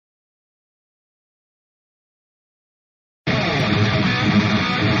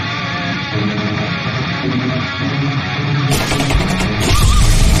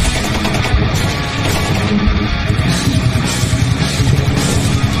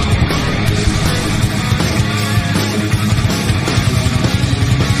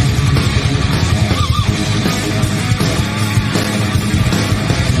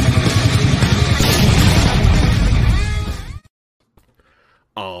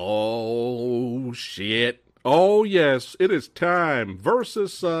Oh, shit. Oh, yes. It is time.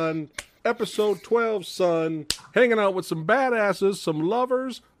 Versus, son. Episode 12, son. Hanging out with some badasses, some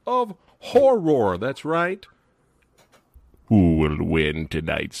lovers of horror. That's right. Who will win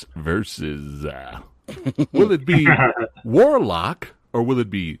tonight's versus? Will it be Warlock or will it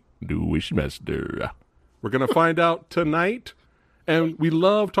be the Wishmaster? We're going to find out tonight. And we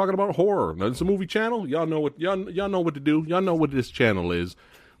love talking about horror. Now, it's a movie channel. Y'all know what to do. Y'all know what this channel is.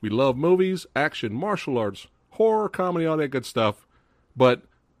 We love movies, action, martial arts, horror, comedy, all that good stuff. But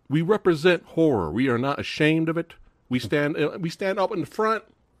we represent horror. We are not ashamed of it. We stand up in the front.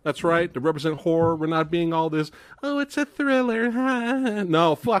 That's right. To represent horror. We're not being all this, oh, it's a thriller.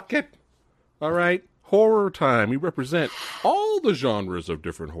 No, fuck it. All right. Horror time. We represent all the genres of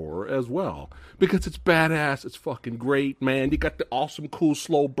different horror as well. Because it's badass. It's fucking great, man. You got the awesome, cool,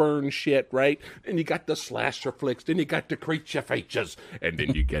 slow burn shit, right? And you got the slasher flicks. Then you got the creature features. And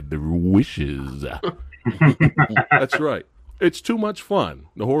then you get the wishes. That's right. It's too much fun.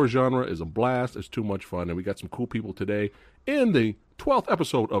 The horror genre is a blast. It's too much fun. And we got some cool people today in the 12th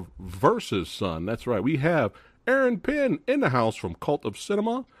episode of Versus, son. That's right. We have Aaron Penn in the house from Cult of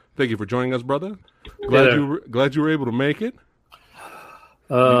Cinema. Thank you for joining us, brother. Glad you were able to make it.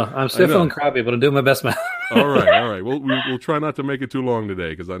 I'm still feeling crappy, but I'm doing my best, man. All right. We'll try not to make it too long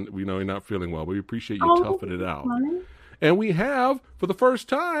today because we know you're not feeling well. But we appreciate you toughing it out. And we have, for the first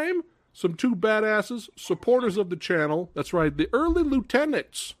time, some two badasses, supporters of the channel. That's right, the early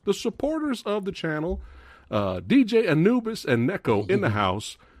lieutenants, the supporters of the channel. DJ Anubis and Neko in the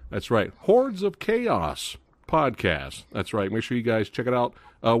house. That's right, Hordes of Chaos podcast. That's right. Make sure you guys check it out.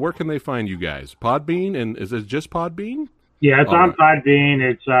 Where can they find you guys? Podbean, and is it just Podbean? Yeah, it's on Podbean.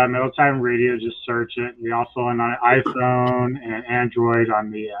 It's Middle Time Radio. Just search it. We also on iPhone and Android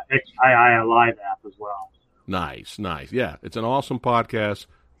on the XII Live app as well. Nice. Yeah, it's an awesome podcast.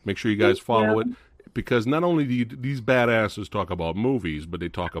 Make sure you guys follow it because not only do these badasses talk about movies, but they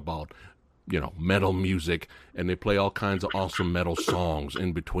talk about metal music, and they play all kinds of awesome metal songs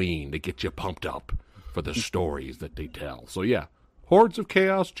in between. They get you pumped up for the stories that they tell. So yeah, Hordes of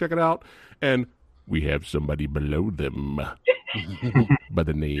Chaos, check it out. And we have somebody below them by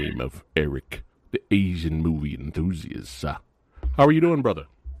the name of Eric, the Asian movie enthusiast. How are you doing, brother?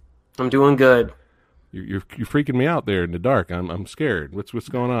 I'm doing good. You're freaking me out there in the dark. I'm scared. What's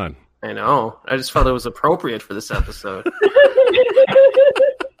going on? I know. I just felt it was appropriate for this episode.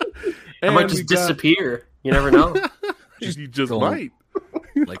 I might just disappear. You never know. You just might.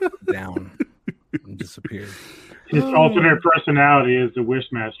 Like down and disappear. His alternate personality is the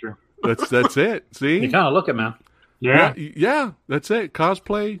Wishmaster. That's it. See? You kind of look it, man. Yeah, that's it.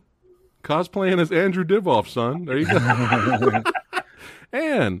 Cosplaying as Andrew Divoff, son. There you go.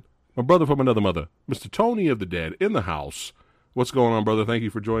 And my brother from another mother, Mr. Tony of the Dead, in the house. What's going on, brother? Thank you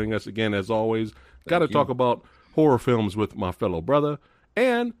for joining us again, as always. Got to talk about horror films with my fellow brother.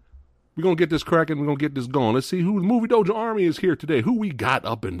 And we're going to get this cracking. We're going to get this going. Let's see who the Movie Dojo Army is here today. Who we got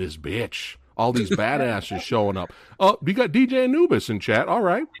up in this bitch? All these badasses showing up. Oh, we got DJ Anubis in chat. All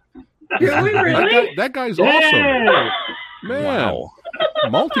right. Really? That guy's awesome. Man. Wow.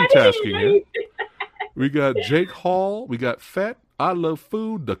 Multitasking here. We got Jake Hall. We got Fett. I Love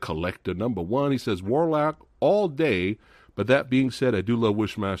Food, the collector, #1. He says Warlock all day. But that being said, I do love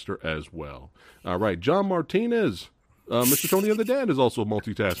Wishmaster as well. All right. John Martinez. Mr. Tony of the Dead is also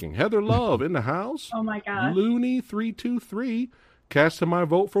multitasking. Heather Love in the house. Oh, my God. Looney323. Casting my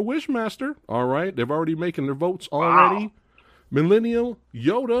vote for Wishmaster. All right. They've already making their votes already. Wow. Millennial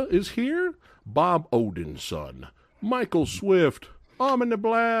Yoda is here. Bob Odinson. Michael Swift. I'm in the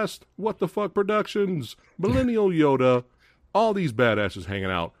Blast. What the Fuck Productions. Millennial Yoda. All these badasses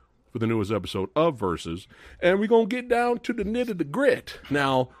hanging out for the newest episode of Versus. And we're going to get down to the nit of the grit.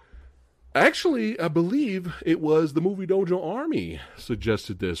 Now, actually, I believe it was the Movie Dojo Army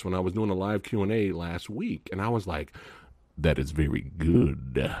suggested this when I was doing a live Q&A last week. And I was like, that is very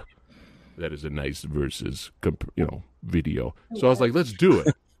good. That is a nice Versus, video. So I was like, let's do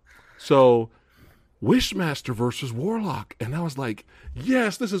it. So Wishmaster versus Warlock. And I was like,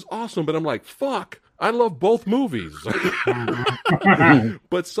 yes, this is awesome. But I'm like, fuck, I love both movies.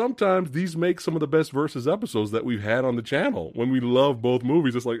 But sometimes these make some of the best Versus episodes that we've had on the channel. When we love both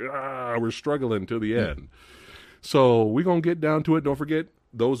movies, it's like, we're struggling till the end. So we're going to get down to it. Don't forget,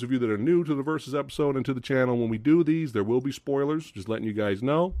 those of you that are new to the Versus episode and to the channel, when we do these, there will be spoilers. Just letting you guys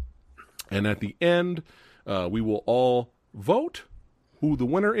know. And at the end, we will all vote who the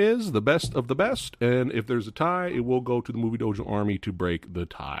winner is, the best of the best. And if there's a tie, it will go to the Movie Dojo Army to break the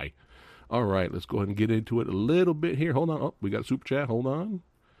tie. All right, let's go ahead and get into it a little bit here. Hold on. Oh, we got Super Chat. Hold on.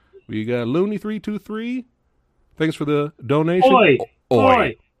 We got Looney323. Thanks for the donation.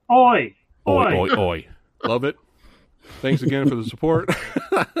 Oi. Oi! Oi, oi, oi. Love it. Thanks again for the support.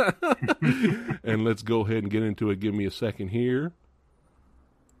 And let's go ahead and get into it. Give me a second here.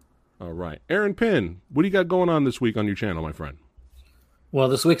 All right. Aaron Penn, what do you got going on this week on your channel, my friend? Well,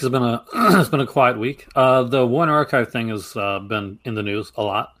 this week has been a quiet week. The Warner Archive thing has been in the news a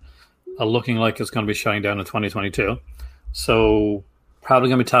lot, looking like it's going to be shutting down in 2022. So probably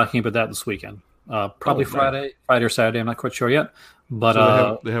going to be talking about that this weekend. Probably Friday or Saturday. I'm not quite sure yet. But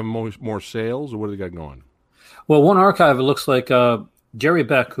so they have more sales, or what do they got going? Well, Warner Archive, it looks like Jerry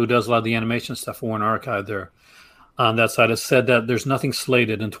Beck, who does a lot of the animation stuff for Warner Archive there on that side, has said that there's nothing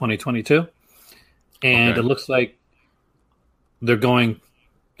slated in 2022. And it looks like they're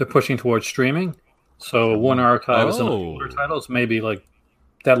pushing towards streaming. So Warner Archive and older titles, maybe like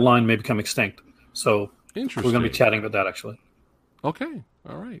that line may become extinct. So we're going to be chatting about that, actually. Okay.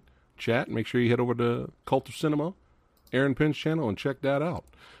 All right. Chat. Make sure you head over to Cult of Cinema, Aaron Penn's channel, and check that out.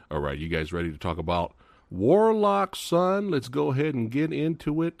 All right. You guys ready to talk about Warlock, son? Let's go ahead and get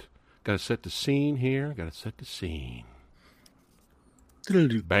into it. Got to set the scene here. Bang.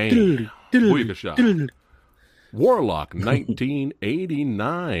 Booyaka shot. Warlock,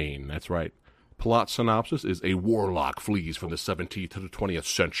 1989. That's right. Plot synopsis is a warlock flees from the 17th to the 20th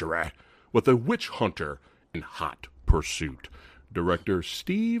century with a witch hunter in hot pursuit. Director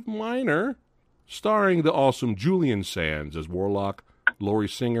Steve Miner, starring the awesome Julian Sands as Warlock, Laurie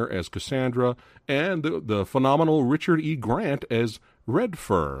Singer as Cassandra, and the phenomenal Richard E. Grant as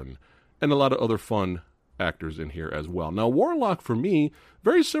Redfern, and a lot of other fun actors in here as well. Now, Warlock, for me,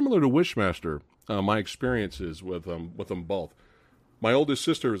 very similar to Wishmaster. My experiences with them both. My oldest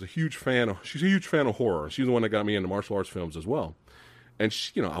sister is a huge fan. She's a huge fan of horror. She's the one that got me into martial arts films as well. And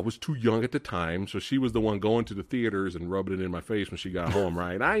she, I was too young at the time, so she was the one going to the theaters and rubbing it in my face when she got home.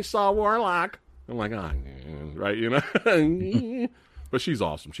 Right? I saw Warlock. I'm like, right, But she's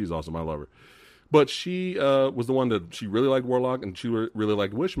awesome. She's awesome. I love her. But she was the one that she really liked Warlock, and she really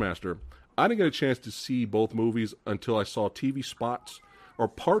liked Wishmaster. I didn't get a chance to see both movies until I saw TV spots or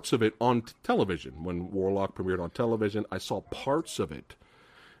parts of it on television. When Warlock premiered on television, I saw parts of it.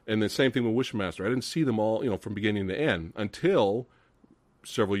 And the same thing with Wishmaster. I didn't see them all, from beginning to end until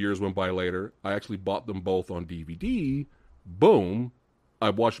several years went by later. I actually bought them both on DVD. Boom.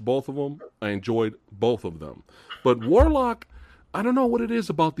 I watched both of them. I enjoyed both of them. But Warlock, I don't know what it is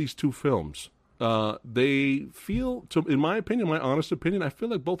about these two films. They feel, in my opinion, my honest opinion, I feel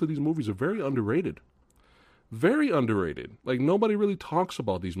like both of these movies are very underrated. Very underrated. Like, nobody really talks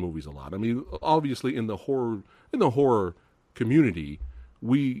about these movies a lot. I mean, obviously in the horror community,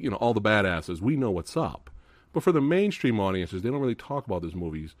 we, all the badasses, we know what's up. But for the mainstream audiences, they don't really talk about these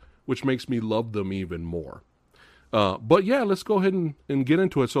movies, which makes me love them even more. But yeah, let's go ahead and get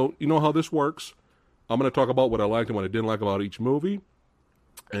into it. So, you know how this works. I'm going to talk about what I liked and what I didn't like about each movie.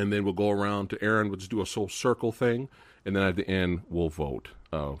 And then we'll go around to Aaron. We'll just do a soul circle thing. And then at the end, we'll vote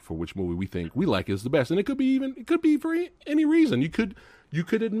for which movie we think we like is the best. And it could be for any reason. You could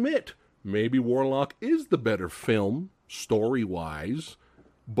admit maybe Warlock is the better film, story-wise,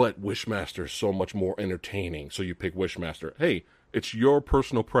 but Wishmaster is so much more entertaining. So you pick Wishmaster. Hey, it's your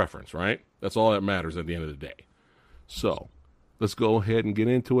personal preference, right? That's all that matters at the end of the day. So let's go ahead and get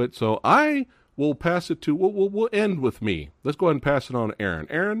into it. So I will pass it to, we'll end with me. Let's go ahead and pass it on to Aaron.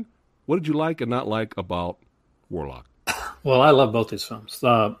 Aaron, what did you like and not like about Warlock? Well, I love both these films.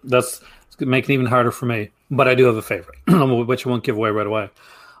 That's making it even harder for me. But I do have a favorite, which I won't give away right away.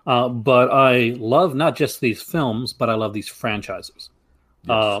 But I love not just these films, but I love these franchises.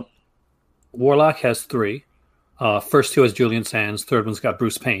 Yes. Warlock has 3. First 2 has Julian Sands. Third one's got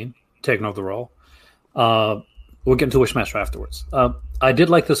Bruce Payne taking over the role. We'll get into Wishmaster afterwards. I did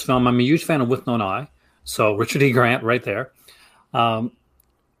like this film. I'm a huge fan of With No Eye. So Richard E. Grant right there. I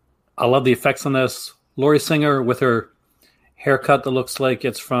love the effects on this. Laurie Singer with her haircut that looks like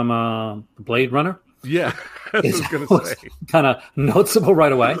it's from Blade Runner. Yeah, I was going to say. Kind of noticeable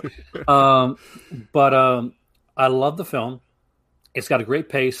right away. But I love the film. It's got a great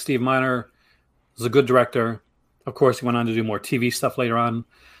pace. Steve Miner is a good director. Of course, he went on to do more TV stuff later on.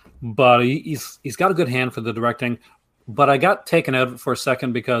 But he's got a good hand for the directing. But I got taken out of it for a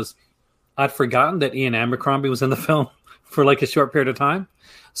second because I'd forgotten that Ian Abercrombie was in the film for like a short period of time.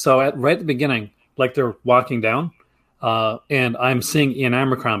 So right at the beginning, like they're walking down, and I'm seeing Ian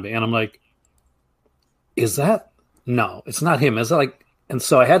Abercrombie, and I'm like, is that? No, it's not him. Is that like? And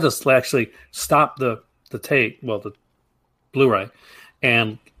so I had to actually stop the tape, the Blu-ray,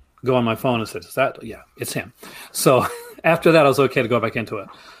 and go on my phone and say, is that? Yeah, it's him. So after that, I was okay to go back into it.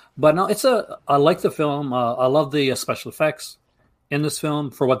 But no, I like the film. I love the special effects in this film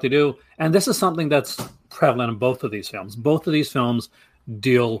for what they do. And this is something that's prevalent in both of these films. Both of these films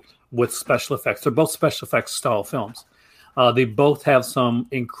deal with special effects. They're both special effects style films. They both have some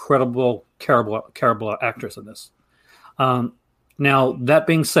incredible, terrible actors in this. Now, that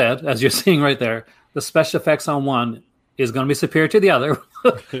being said, as you're seeing right there, the special effects on one is going to be superior to the other.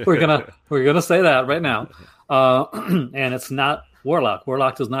 we're gonna say that right now, and it's not Warlock.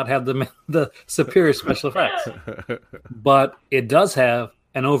 Warlock does not have the superior special effects, but it does have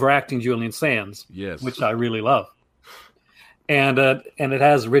an overacting Julian Sands, yes, which I really love, and it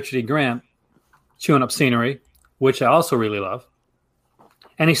has Richard E. Grant chewing up scenery, which I also really love,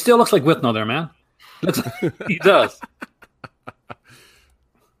 and he still looks like Withnail there, man. He does.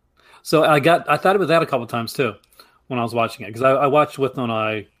 So I thought about that a couple times too when I was watching it, because I watch Withnail and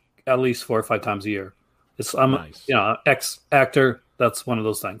I at least 4 or 5 times a year. I'm nice. Ex-actor. That's one of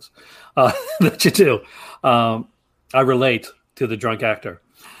those things that you do. I relate to the drunk actor.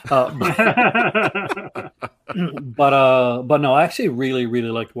 But no, I actually really, really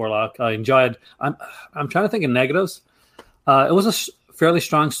liked Warlock. I enjoyed. I'm trying to think of negatives. It was a fairly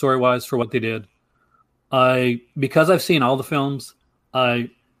strong story-wise for what they did. Because I've seen all the films, I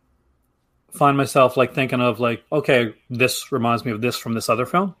find myself like thinking of like, okay, this reminds me of this from this other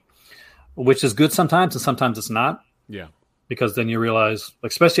film, which is good sometimes and sometimes it's not. Yeah. Because then you realize,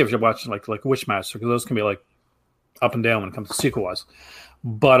 like, especially if you're watching like Wishmaster, because those can be like up and down when it comes to sequel-wise.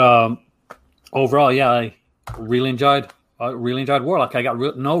 But overall, yeah, I really enjoyed Warlock. I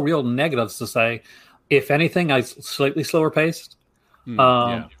got no real negatives to say. If anything, I slightly slower paced,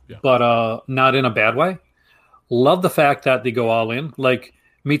 but not in a bad way. Love the fact that they go all in, like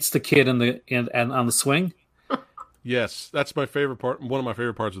meets the kid and on the swing. Yes, that's my favorite part. One of my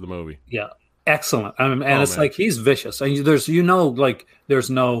favorite parts of the movie. Yeah, excellent. It's like he's vicious, and there's no like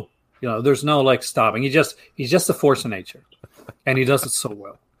stopping. He's just a force of nature, and he does it so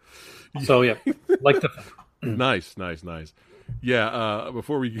well. So yeah, like the nice. Yeah,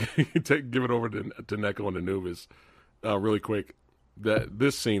 before we give it over to Neko and Anubis, really quick,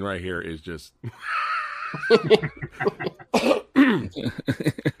 this scene right here is just.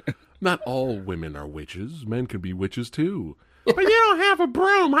 Not all women are witches. Men can be witches too. But you don't have a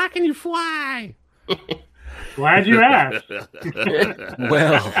broom. How can you fly? Glad you asked.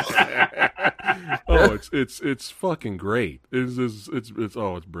 Well, it's fucking great. It's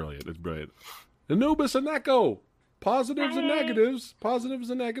brilliant. It's brilliant. Anubis and Neko, positives and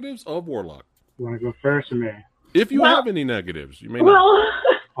negatives of Warlock. You want to go first or me? If you have any negatives, you may not.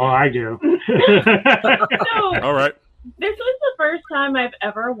 Oh, I do. No, all right. this was the first time I've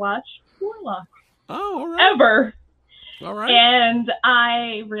ever watched Warlock. Oh, all right. Ever. All right. And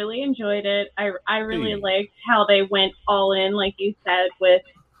I really enjoyed it. I really liked how they went all in, like you said, with,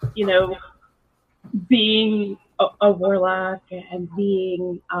 being a warlock and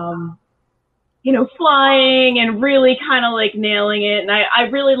being, flying and really kind of like nailing it. And I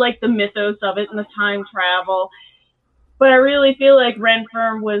really like the mythos of it and the time travel. But I really feel like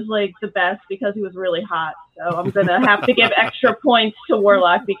Renfirm was like the best because he was really hot. So I'm going to have to give extra points to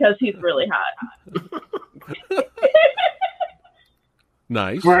Warlock because he's really hot.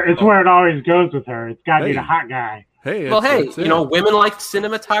 Nice. It's where it always goes with her. It's got to be the hot guy. Hey, women like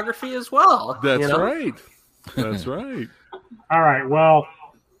cinematography as well. That's right. That's right. All right. Well,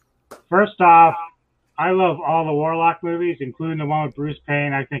 first off, I love all the Warlock movies, including the one with Bruce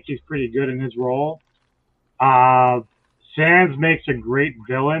Payne. I think he's pretty good in his role. Sands makes a great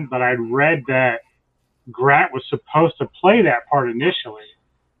villain, but I'd read that Grant was supposed to play that part initially.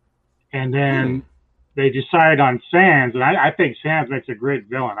 And then they decided on Sands, and I think Sands makes a great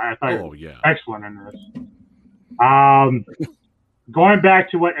villain. I thought he was excellent in this. Going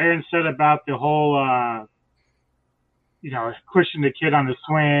back to what Aaron said about the whole, pushing the kid on the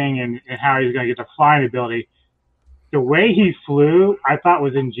swing and how he's going to get the flying ability. The way he flew, I thought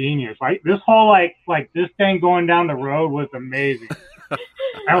was ingenious. Like this whole like this thing going down the road was amazing.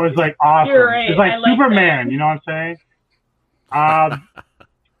 That was like awesome. You're right. It's like Superman, you know what I'm saying?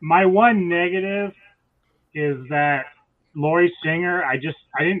 My one negative is that Laurie Singer, I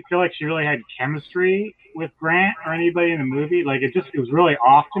didn't feel like she really had chemistry with Grant or anybody in the movie. Like it was really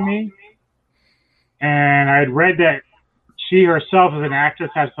off to me. And I had read that she herself as an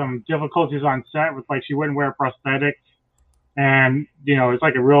actress had some difficulties on set with like she wouldn't wear prosthetics, and it's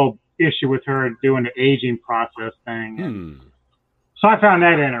like a real issue with her doing the aging process thing. So I found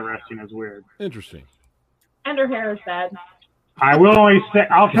that interesting as weird. Interesting. And her hair is bad. I will only say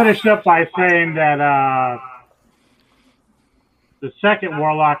I'll finish up by saying that the second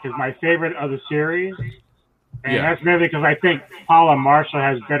Warlock is my favorite of the series, and that's mainly because I think Paula Marshall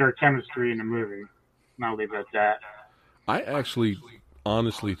has better chemistry in the movie. And I'll leave it at that. I actually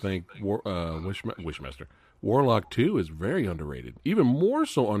honestly think Wishmaster Warlock 2 is very underrated. Even more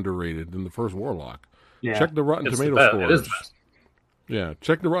so underrated than the first Warlock. Yeah. Check the Rotten It's Tomato the best. It is scores. the best. Yeah,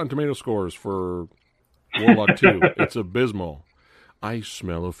 check the Rotten Tomato scores for Warlock 2. It's abysmal. I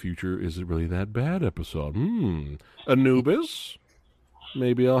smell a future Is It Really That Bad episode. Anubis,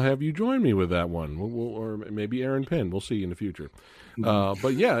 maybe I'll have you join me with that one. Or maybe Aaron Penn. We'll see in the future.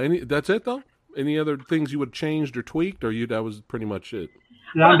 But yeah, that's it, though? Any other things you would have changed or tweaked, or that was pretty much it?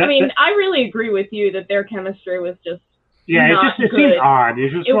 Well, I mean, I really agree with you that their chemistry was just not it good. seemed odd.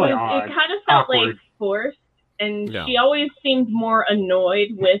 It was really odd. It kind of felt Awkward. like forced, and Yeah. she always seemed more annoyed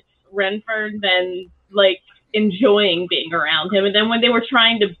with Renford than like enjoying being around him. And then when they were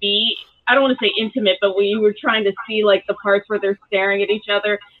trying to be, I don't want to say intimate, but when you were trying to see like the parts where they're staring at each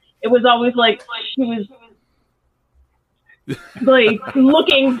other, it was always like she was like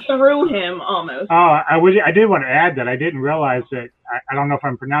looking through him almost. Oh, I did want to add that I didn't realize that, I don't know if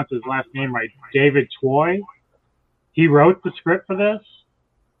I'm pronouncing his last name right, David Choi. He wrote the script for this,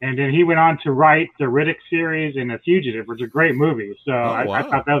 and then he went on to write the Riddick series and The Fugitive, which is a great movie. So I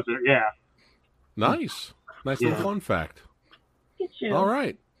thought that was, Nice. Nice little fun fact. Get you. All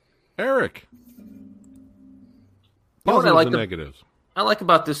right. Eric. know what I Positives like and the- negatives. I like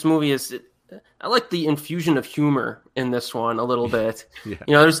about this movie is I like the infusion of humor in this one a little bit. Yeah.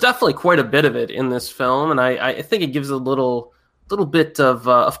 You know, there's definitely quite a bit of it in this film, and I think it gives a little bit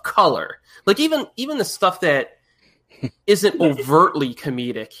of color. Like even the stuff that isn't overtly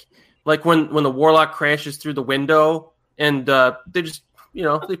comedic, like when the Warlock crashes through the window and they just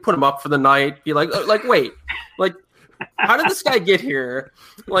they put him up for the night. Be like wait, like how did this guy get here?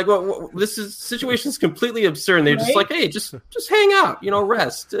 Like, this situation's completely absurd. And they're just like, hey, just hang out,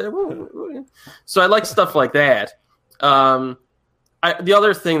 rest. So I like stuff like that. The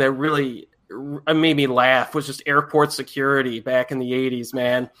other thing that really made me laugh was just airport security back in the 80s,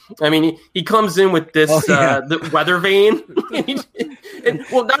 man. I mean, he comes in with this the weather vane. and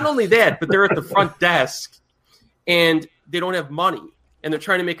not only that, but they're at the front desk and they don't have money. And they're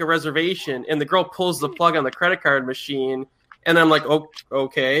trying to make a reservation, and the girl pulls the plug on the credit card machine, and I'm like, oh,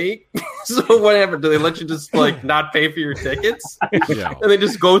 okay. So whatever, do they let you just not pay for your tickets? Yeah. And they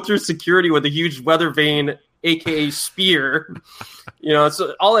just go through security with a huge weather vane, aka spear.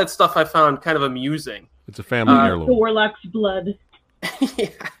 So all that stuff I found kind of amusing. It's a family heirloom. The Warlock's blood. Yeah.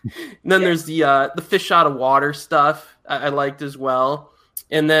 And then there's the fish out of water stuff I liked as well.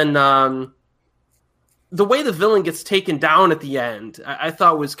 And then the way the villain gets taken down at the end, I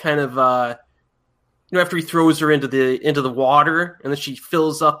thought was kind of, after he throws her into the water and then she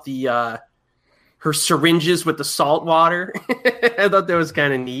fills up her syringes with the salt water. I thought that was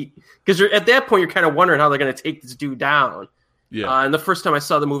kind of neat because at that point you're kind of wondering how they're going to take this dude down. Yeah. And the first time I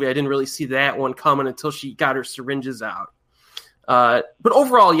saw the movie, I didn't really see that one coming until she got her syringes out. But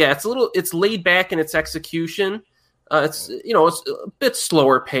overall, yeah, it's laid back in its execution. It's a bit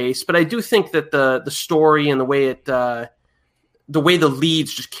slower pace, but I do think that the story and the way the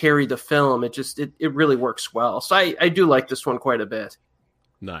leads just carry the film, it really works well. So I do like this one quite a bit.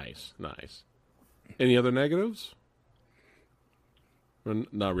 Nice. Any other negatives?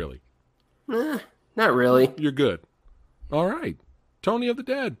 Not really. Not really. You're good. All right. Tony of the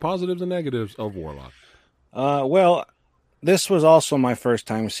Dead, positives and negatives of Warlock. Well, this was also my first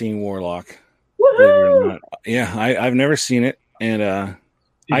time seeing Warlock. Woohoo! Yeah, I've never seen it, and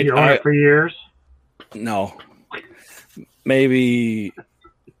Did you own it for years? no, maybe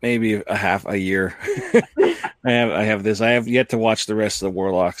a year. I have this. I have yet to watch the rest of the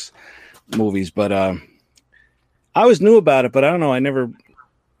Warlocks movies, but I was new about it, but I don't know. I never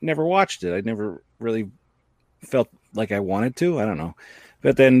watched it. I never really felt like I wanted to. I don't know,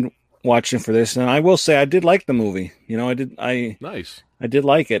 but then watching for this, and I will say I did like the movie. Nice. I did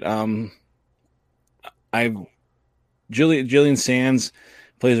like it. Jillian Sands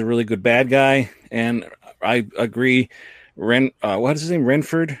plays a really good bad guy, and I agree. What is his name?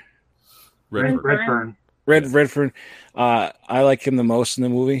 Redfern. Redfern. I like him the most in the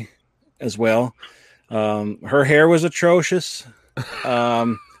movie as well. Her hair was atrocious.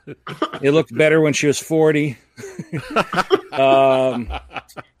 It looked better when she was 40.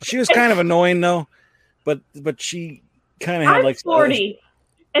 She was kind of annoying though, but she kind of had I'm 40.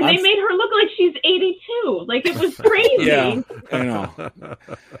 And they made her look like she's 82. Like, it was crazy. Yeah, I know.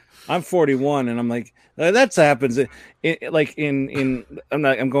 I'm 41, and I'm like, that happens.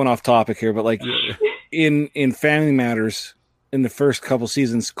 I'm going off topic here, but like in Family Matters, in the first couple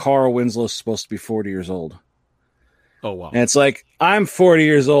seasons, Carl Winslow's supposed to be 40 years old. Oh wow! And it's like I'm 40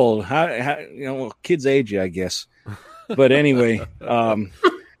 years old. How kids age you, I guess. But anyway, yeah.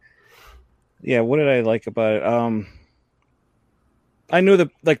 What did I like about it? I knew that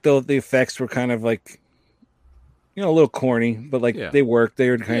the effects were kind of like a little corny, but like they worked. They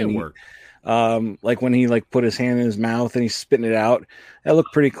were kind of neat. Like when he like put his hand in his mouth and he's spitting it out, that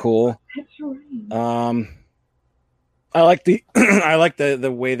looked pretty cool. I like the I like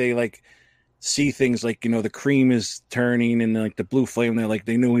the way they like see things, like the cream is turning and like the blue flame. They're like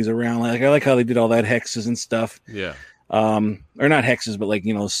they knew he's around. Like I like how they did all that hexes and stuff. Yeah. Or not hexes, but like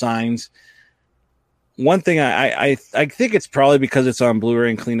signs. One thing I think it's probably because it's on Blu-ray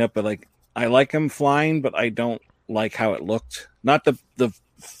and cleaned up, but like I like him flying, but I don't like how it looked. Not the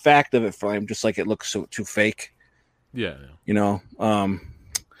fact of it flying, just like it looks so too fake. Yeah.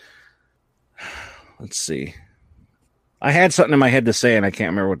 Let's see. I had something in my head to say, and I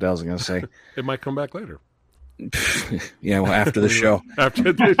can't remember what the hell I was going to say. It might come back later. Yeah, well, after the show.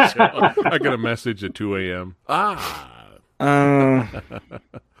 After the show. I got a message at 2 a.m.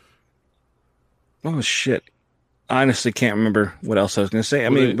 Oh, shit. I honestly can't remember what else I was going to say.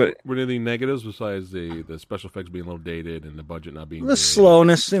 Were there any negatives besides the special effects being a little dated and the budget not being the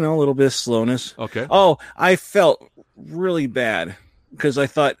slowness, a little bit of slowness. Okay. Oh, I felt really bad because I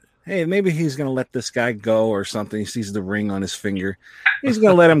thought, hey, maybe he's going to let this guy go or something. He sees the ring on his finger. He's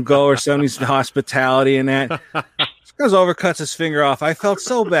going to let him go or something. He's hospitality and that. This goes over, cuts his finger off. I felt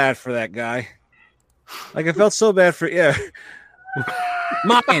so bad for that guy. Like, I felt so bad for,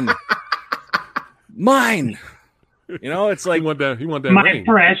 Mine. It's like he want that my ring.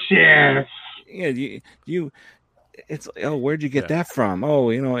 precious. Yeah, you. It's where'd you get that from?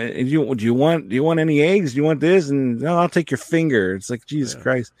 Do you want any eggs? Do you want this? And no, I'll take your finger. It's like Jesus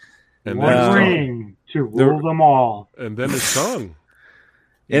Christ. And one ring to rule them all. And then his tongue.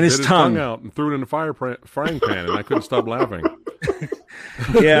 And his tongue out and threw it in the frying pan, and I couldn't stop laughing.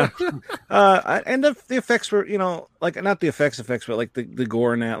 Yeah. And the effects were, like not the effects, but like the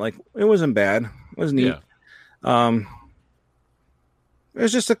gore and that, like it wasn't bad. It was neat. Yeah. It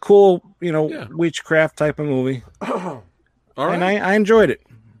was just a cool, witchcraft type of movie. All right. And I enjoyed it.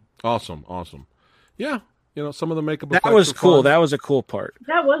 Awesome. Yeah. Some of the makeup that was cool. Fun. That was a cool part.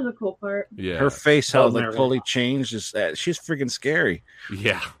 That was a cool part. Yeah. Her face, how like fully changed. She's freaking scary.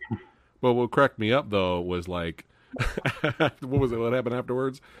 Yeah. Well, what cracked me up though was like, what was it? What happened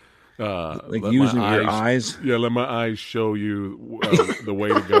afterwards? Like using your eyes. Yeah, let my eyes show you the way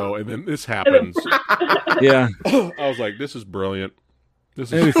to go, and then this happens. Yeah. I was like, this is brilliant.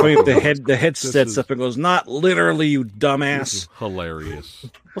 This is funny if the head sets up and goes, not literally, you dumbass. Hilarious.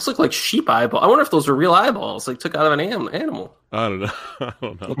 Those look like sheep eyeballs. I wonder if those are real eyeballs, like took out of an animal. I don't know.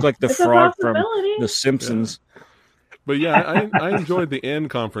 Look like the frog from The Simpsons. Yeah. But yeah, I enjoyed the end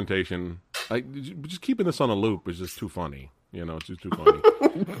confrontation. Just keeping this on a loop is just too funny. It's just too funny.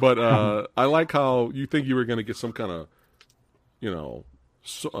 But I like how you think you were going to get some kind of,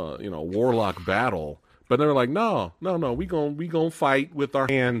 warlock battle. But they're like, no, we gonna fight with our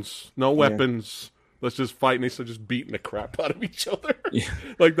hands, no weapons. Let's just fight, and they start just beating the crap out of each other. Yeah.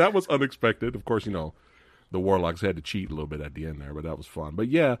 Like that was unexpected. Of course, the warlocks had to cheat a little bit at the end there, but that was fun. But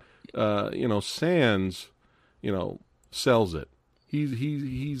yeah, Sans, sells it.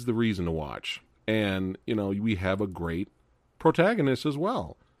 He's the reason to watch, and we have a great protagonist as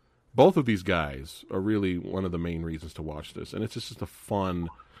well. Both of these guys are really one of the main reasons to watch this, and it's just a fun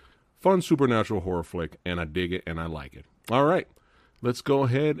supernatural horror flick, and I dig it and I like it. All right, let's go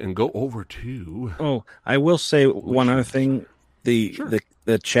ahead and go over to. Oh, I will say one other thing. The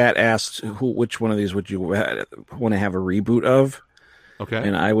chat asked which one of these would you want to have a reboot of? Okay,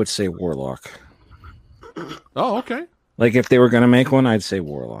 and I would say Warlock. Oh, okay. Like if they were going to make one, I'd say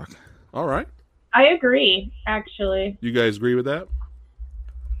Warlock. All right. I agree. Actually, you guys agree with that?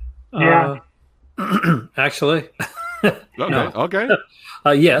 Yeah. Actually. Okay.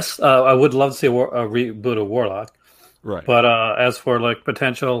 Yes, I would love to see a reboot of Warlock. Right. But as for like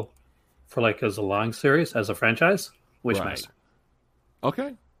potential for like as a long series, as a franchise, Wishmaster. Right.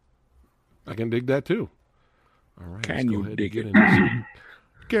 Okay. I can dig that too. All right. Can you dig it?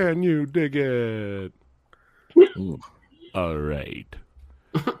 Can you dig it? All right.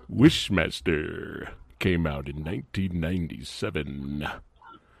 Wishmaster came out in 1997.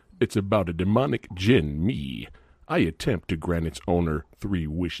 It's about a demonic djinn, me. I attempt to grant its owner 3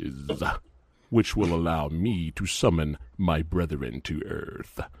 wishes, which will allow me to summon my brethren to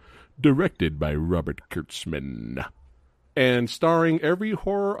Earth. Directed by Robert Kurtzman. And starring every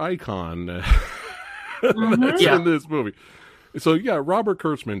horror icon that's in this movie. So, Robert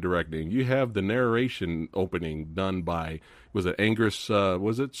Kurtzman directing. You have the narration opening done by, was it Angus,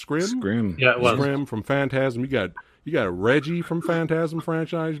 was it Scrim? Scrim. Yeah, it was. Scrim from Phantasm. You got Reggie from Phantasm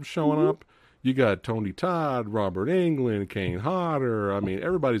franchise showing up. You got Tony Todd, Robert Englund, Kane Hodder. I mean,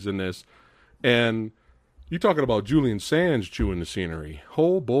 everybody's in this. And You talking about Julian Sands chewing the scenery?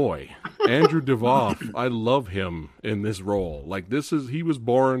 Oh boy, Andrew Divoff. I love him in this role. Like he was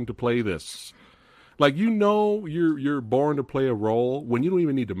born to play this. Like you're born to play a role when you don't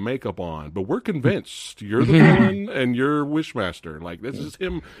even need the makeup on, but we're convinced you're the villain and you're Wishmaster. Like this is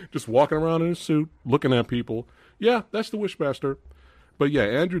him just walking around in a suit, looking at people. Yeah, that's the Wishmaster. But yeah,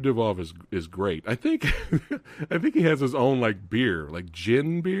 Andrew Divoff is great. I think he has his own like beer, like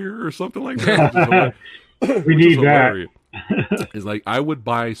gin beer or something like that. We need that. It's like I would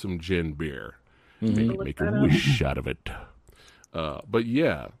buy some gin beer, make a wish out of it. But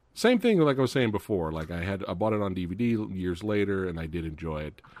yeah, same thing like I was saying before. Like I bought it on DVD years later, and I did enjoy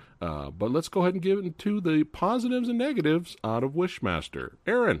it. But let's go ahead and get into the positives and negatives out of Wishmaster.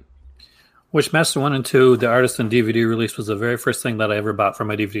 Aaron. Wishmaster 1 and 2, the artist and DVD release was the very first thing that I ever bought for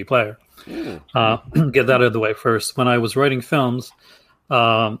my DVD player. Get that out of the way first. When I was writing films,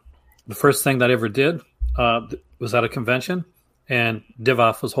 the first thing that I ever did was at a convention, and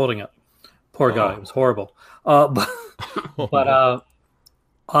Divoff was holding it. Poor guy. It was horrible. But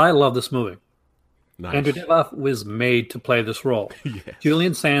I love this movie. Nice. Andrew Divoff was made to play this role. Yes.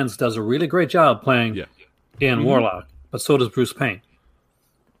 Julian Sands does a really great job playing in Warlock, but so does Bruce Payne.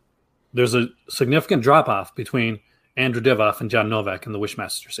 There's a significant drop-off between Andrew Divoff and John Novak in the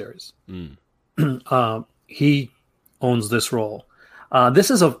Wishmaster series. He owns this role.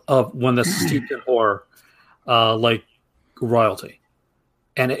 This is a one that's steeped in horror, like royalty.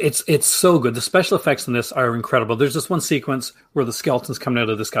 And it's so good. The special effects in this are incredible. There's this one sequence where the skeleton's coming out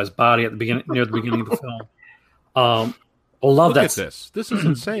of this guy's body at the beginning, near the beginning of the film. I love Look that. at this. This is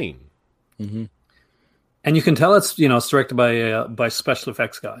insane. And you can tell it's directed by a special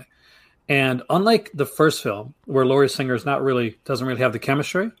effects guy. And unlike the first film, where Laurie Singer doesn't really have the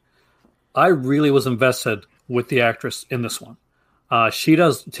chemistry, I really was invested with the actress in this one. She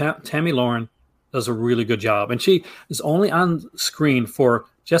does. Tammy Lauren does a really good job, and she is only on screen for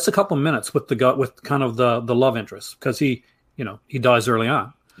just a couple minutes with kind of the love interest, because he dies early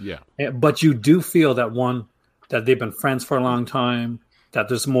on. Yeah, but you do feel that they've been friends for a long time. That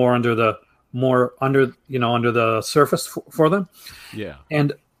there's more under the surface for them. Yeah,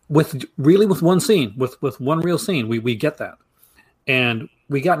 and with one scene, with one real scene, we get that, and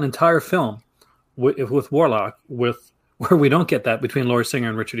we got an entire film with Warlock where we don't get that between Laurie Singer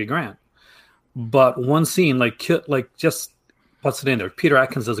and Richard E. Grant. But one scene, just puts it in there. Peter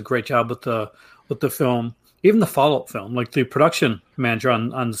Atkins does a great job with the film, even the follow-up film. Like the production manager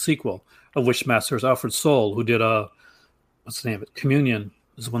on the sequel of Wishmaster is Alfred Soule, who did what's the name of it? Communion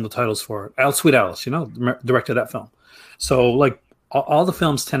is one of the titles for it. Sweet Alice, directed that film. So like all the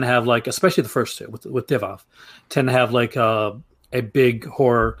films tend to have especially the first two with Divoff, tend to have a big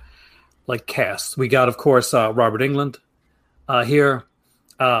horror cast. We got, of course, Robert Englund here,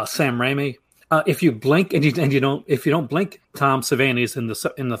 Sam Raimi. If you blink and you don't blink, Tom Savini's in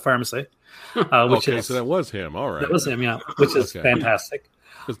the pharmacy. So that was him. All right, that was him. Yeah, which is fantastic.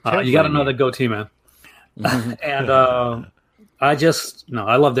 You got to know the goatee man. And I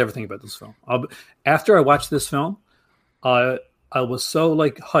loved everything about this film. After I watched this film, I was so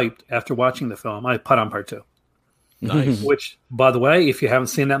hyped after watching the film. I put on part 2. Nice. Which, by the way, if you haven't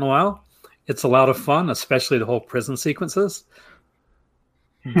seen that in a while, it's a lot of fun, especially the whole prison sequences.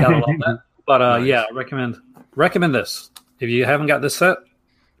 Gotta love that. But nice. Yeah, I recommend this. If you haven't got this set,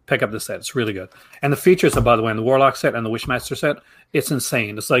 pick up this set. It's really good. And the features, by the way, in the Warlock set and the Wishmaster set, it's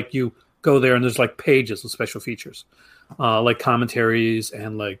insane. It's like you go there and there's pages of special features, like commentaries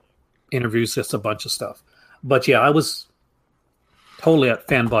and interviews, just a bunch of stuff. But yeah, I was totally at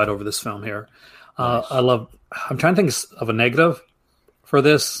fanboyed over this film here. Nice. I'm trying to think of a negative for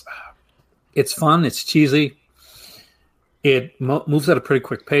this. It's fun. It's cheesy. It moves at a pretty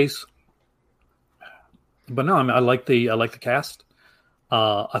quick pace. But no, I like the cast.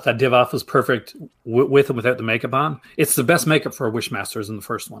 I thought Divoff was perfect with and without the makeup on. It's the best makeup for Wishmasters in the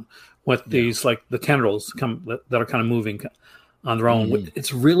first one, with these the tendrils that are kind of moving on their own.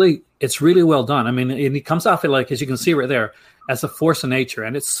 Mm-hmm. It's really well done. I mean, it comes off as you can see right there, as a force of nature,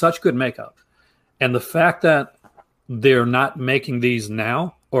 and it's such good makeup. And the fact that they're not making these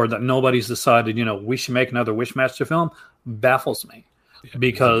now, or that nobody's decided, we should make another Wishmaster film, baffles me. Yeah,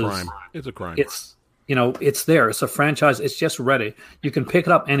 because it's a crime. It's there. It's a franchise. It's just ready. You can pick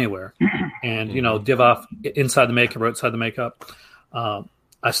it up anywhere. And, Divoff inside the makeup or outside the makeup.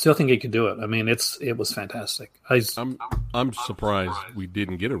 I still think he could do it. I mean, it was fantastic. I'm surprised we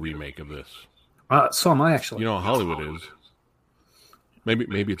didn't get a remake of this. So am I, actually. How Hollywood is.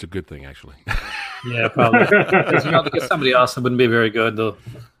 Maybe it's a good thing, actually. Yeah, probably. Because, to get somebody else, it wouldn't be very good.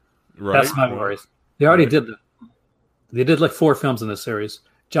 Right. That's my worries. They already did that. They did 4 films in this series.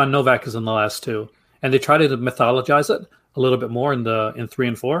 John Novak is in the last 2. and they try to mythologize it a little bit more in 3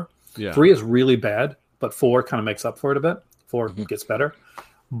 and 4. Yeah. 3 is really bad, but 4 kind of makes up for it a bit. 4 gets better.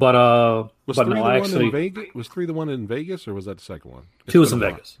 But Was but 3 no, the I one actually in Vegas? Was 3 the one in Vegas, or was that the second one? 2 is in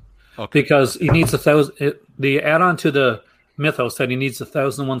Vegas. Okay. Because he needs 1,000. The add-on to the mythos that he needs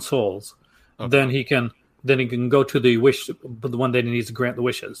 1,001 souls. Okay. Then he can go to the one that he needs to grant the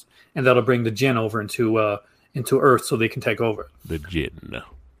wishes, and that'll bring the Jinn over into Earth, so they can take over. The Jinn.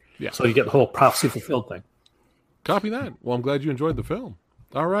 Yeah. So you get the whole prophecy fulfilled thing. Copy that. Well, I'm glad you enjoyed the film.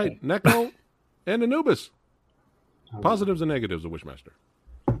 All right, Neko and Anubis. Positives and negatives of Wishmaster.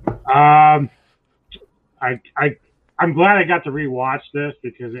 I'm glad I got to rewatch this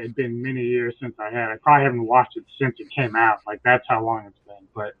because it had been many years since I had. I probably haven't watched it since it came out. Like, that's how long it's been.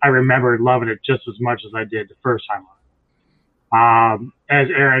 But I remember loving it just as much as I did the first time. As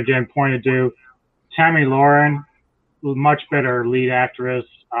Aaron again pointed to, Tammy Lauren, much better lead actress.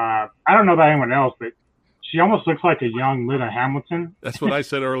 I don't know about anyone else, but she almost looks like a young Linda Hamilton. That's what I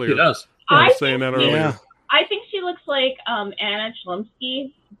said earlier. He does. I was saying that earlier. Yeah. I think she looks like Anna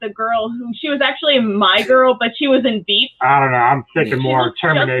Chlumsky, the girl who she was actually My Girl, but she was in Beat. I don't know. I'm thinking She more looks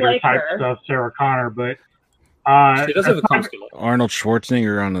just Terminator like type her. stuff, Sarah Connor, but She does have a clumsy look. Arnold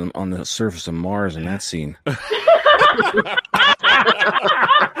Schwarzenegger on the surface of Mars in that scene.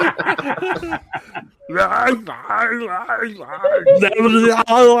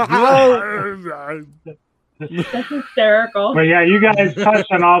 That's hysterical. But yeah, you guys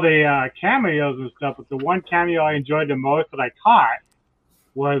touched on all the cameos and stuff, but the one cameo I enjoyed the most that I caught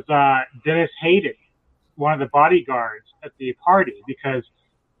was Dennis Hayden, one of the bodyguards at the party, because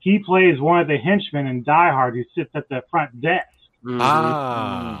he plays one of the henchmen in Die Hard who sits at the front desk.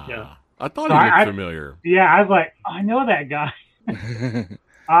 Ah. Yeah. I thought So he looked I- familiar. Yeah, I was like, oh, I know that guy.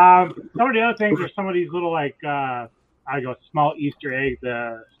 Some of the other things are some of these little small Easter eggs.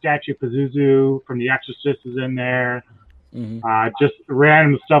 The statue of Pazuzu from The Exorcist is in there. Just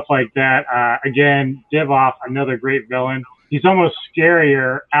random stuff like that. Again, Divoff, another great villain. He's almost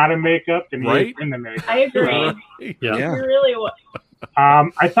scarier out of makeup than he is in the makeup. I agree. Yeah. He really was.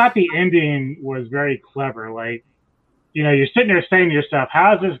 I thought the ending was very clever. Like, you're sitting there saying to yourself,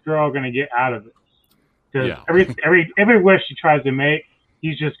 how is this girl going to get out of this? Because every wish she tries to make,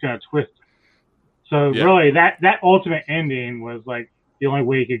 he's just going to twist it. So really, that ultimate ending was like the only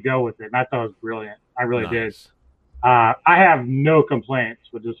way you could go with it. And I thought it was brilliant. I really did. I have no complaints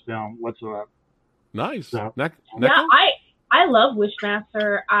with this film whatsoever. Nice. So. Yeah, I love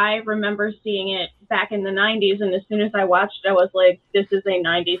Wishmaster. I remember seeing it back in the 90s, and as soon as I watched it, I was like, this is a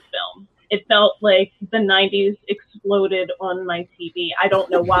 90s film. It felt like the 90s exploded on my TV. I don't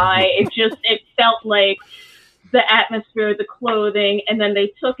know why. It felt like the atmosphere, the clothing, and then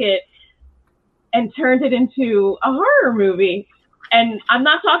they took it and turned it into a horror movie. And I'm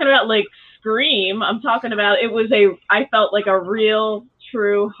not talking about like Scream. I'm talking about I felt like a real,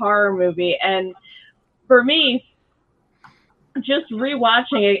 true horror movie. And for me, just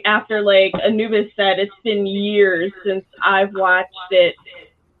rewatching it after, like Anubis said, it's been years since I've watched it.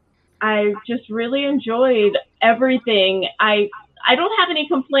 I just really enjoyed everything. I don't have any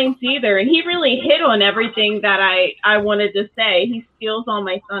complaints either. And he really hit on everything that I wanted to say. He steals all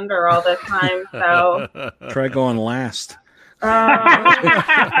my thunder all the time. So Try going last. but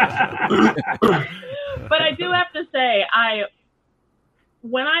I do have to say,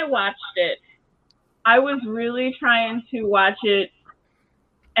 when I watched it, I was really trying to watch it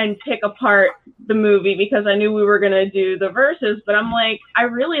and pick apart the movie because I knew we were going to do the verses, but I'm like, I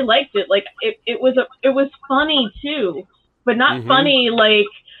really liked it. Like it was funny too, but not funny like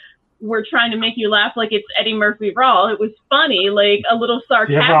we're trying to make you laugh like it's Eddie Murphy Raw. It was funny, like a little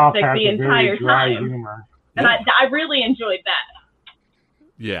sarcastic the entire time. Humor. And I really enjoyed that.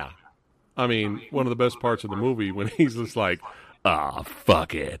 Yeah. I mean, one of the best parts of the movie when he's just like,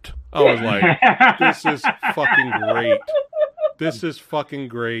 fuck it. I was like, this is fucking great. This is fucking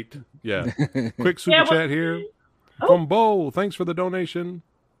great. Yeah. Quick super chat here from Bo. Thanks for the donation.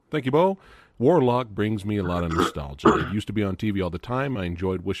 Thank you, Bo. Warlock brings me a lot of nostalgia. It used to be on TV all the time. I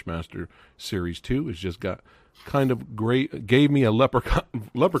enjoyed Wishmaster Series 2. It's just got kind of great, gave me a leprechaun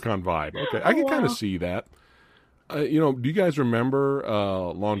vibe. Okay, I can kind of see that. Do you guys remember a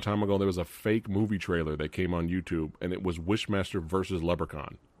long time ago there was a fake movie trailer that came on YouTube, and it was Wishmaster versus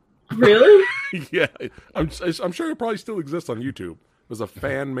Leprechaun? Really? Yeah, I'm sure it probably still exists on YouTube. It was a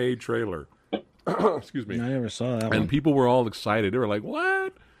fan-made trailer. Excuse me. I never saw that one. And people were all excited. They were like,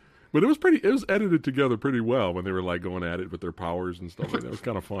 "What?" But it was edited together pretty well when they were like going at it with their powers and stuff like that. It was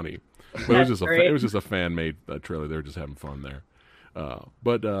kind of funny. But it was just a fan-made trailer. They were just having fun there. So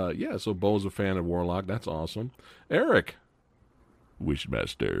Bo's a fan of Warlock. That's awesome. Eric,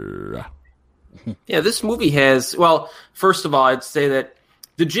 Wishmaster. Yeah, this movie has, well, first of all, I'd say that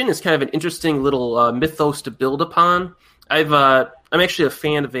the Jinn is kind of an interesting little mythos to build upon. I'm actually a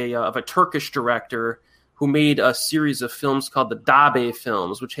fan of a Turkish director who made a series of films called the Dabe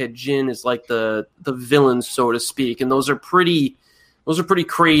films, which had Jinn as like the villain, so to speak, and those are pretty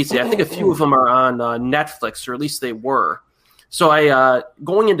crazy. I think a few of them are on Netflix, or at least they were. So I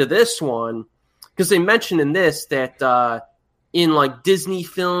going into this one, because they mentioned in this that in like Disney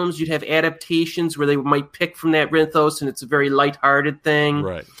films, you'd have adaptations where they might pick from that mythos, and it's a very lighthearted thing.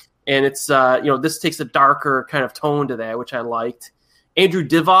 Right. And it's, this takes a darker kind of tone to that, which I liked. Andrew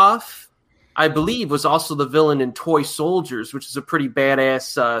Divoff, I believe, was also the villain in Toy Soldiers, which is a pretty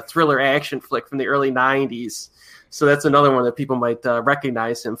badass thriller action flick from the early 90s. So that's another one that people might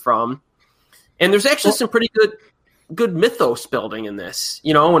recognize him from. And there's actually some pretty good mythos building in this.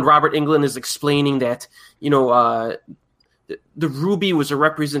 You know, when Robert Englund is explaining that, the ruby was a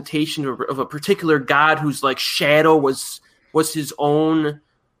representation of a particular god whose like shadow was his own,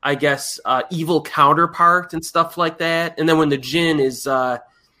 I guess, evil counterpart and stuff like that. And then when the Jinn is,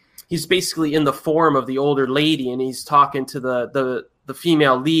 he's basically in the form of the older lady, and he's talking to the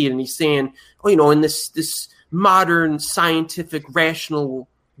female lead, and he's saying, in this modern scientific rational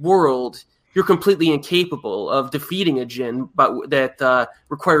world, you're completely incapable of defeating a Jinn, but that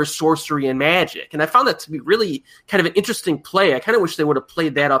requires sorcery and magic. And I found that to be really kind of an interesting play. I kind of wish they would have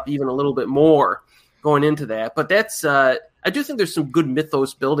played that up even a little bit more going into that. But that's I do think there's some good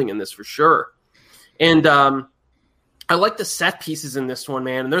mythos building in this for sure. And I like the set pieces in this one,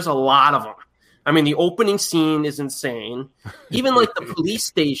 man. And there's a lot of them. I mean, the opening scene is insane. Even like the police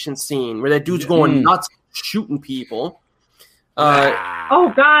station scene where that dude's going nuts, shooting people.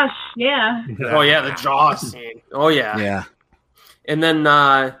 Oh gosh, yeah. Oh yeah, the jaw scene. Oh yeah. Yeah. And then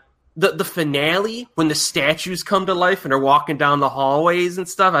the finale when the statues come to life and are walking down the hallways and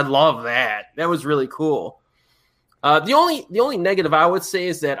stuff. I love that. That was really cool. The only negative I would say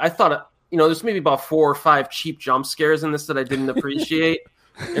is that I thought there's maybe about 4 or 5 cheap jump scares in this that I didn't appreciate.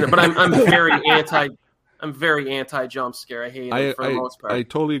 But I'm very anti jump scare. I hate it for the most part. I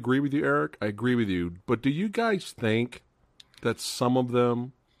totally agree with you, Eric. I agree with you. But do you guys think that some of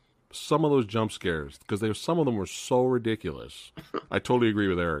those jump scares, because some of them were so ridiculous. I totally agree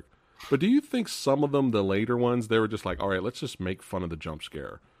with Eric. But do you think some of them, the later ones, they were just like, all right, let's just make fun of the jump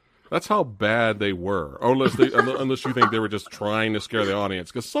scare? That's how bad they were. Or unless you think they were just trying to scare the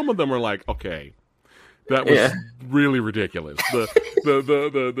audience. Because some of them were like, okay, that was really ridiculous.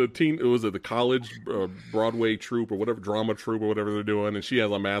 The teen, was it the college Broadway troupe or whatever, drama troupe or whatever they're doing, and she has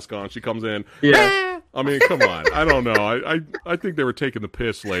a mask on. She comes in. Yeah. I mean, come on. I don't know. I think they were taking the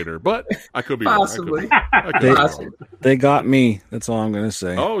piss later, but I could be possibly. wrong. They got me. That's all I'm going to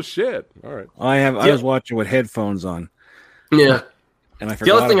say. Oh shit! All right. I was watching with headphones on. Yeah. And I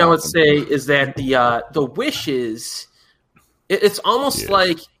forgot. The other thing I would say is that the wishes, it's almost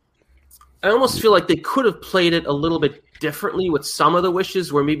like, I almost feel like they could have played it a little bit differently with some of the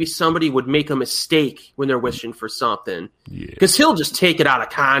wishes, where maybe somebody would make a mistake when they're wishing for something. Because he'll just take it out of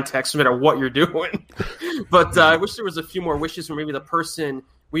context no matter what you're doing. But I wish there was a few more wishes where maybe the person,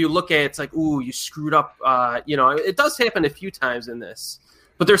 where you look at it, it's like, ooh, you screwed up. It does happen a few times in this.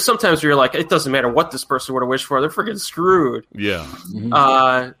 But there's sometimes where you're like, it doesn't matter what this person would have wished for. They're freaking screwed. Yeah.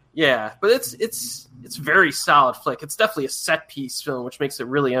 But it's very solid flick. It's definitely a set piece film, which makes it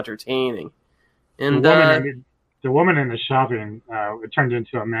really entertaining. And the woman in the shopping, it turned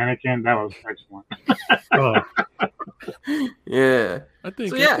into a mannequin. That was excellent. Yeah. I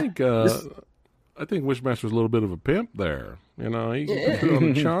think Wishmaster's a little bit of a pimp there. He put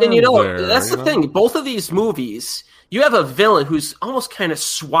on the charms there, that's the thing. Both of these movies, you have a villain who's almost kind of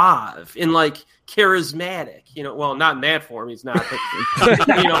suave and like charismatic. Well, not in that form, he's not. But,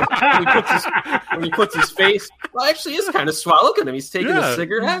 when he puts his face, well, actually, he's kind of suave. Look at him; he's taking a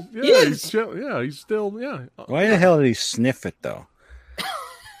cigarette. He's still. Why the hell did he sniff it though?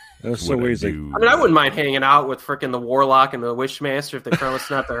 That was so weird. I wouldn't mind hanging out with frickin' the Warlock and the Wishmaster if they promise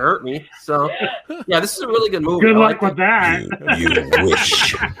not to hurt me. So, yeah, this is a really good movie. Good luck with that. You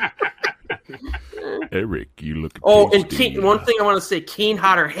wish. Eric, you look. And Kane, one thing I want to say, Kane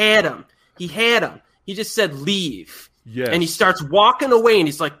Hodder had him. He had him. He just said leave. Yes. And he starts walking away, and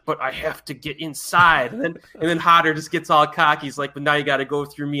he's like, "But I have to get inside." And then Hodder just gets all cocky. He's like, "But now you got to go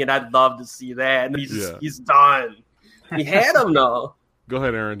through me, and I'd love to see that." And he's done. He had him though. Go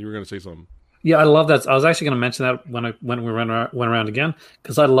ahead, Aaron. You were going to say something. Yeah, I love that. I was actually going to mention that when we went around again,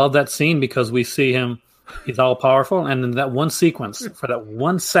 because I love that scene because we see him. He's all powerful, and in that one sequence, for that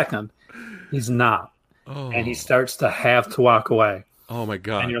 1 second, he's not, and he starts to have to walk away. Oh my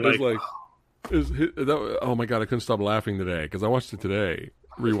god! And you're like oh my god! I couldn't stop laughing today because I watched it today,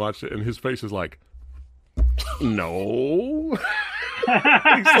 rewatched it, and his face is like, no.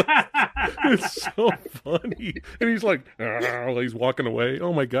 It's so funny. And he's like, he's walking away.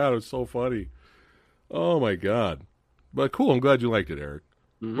 Oh my God, it's so funny. Oh my God. But cool, I'm glad you liked it, Eric.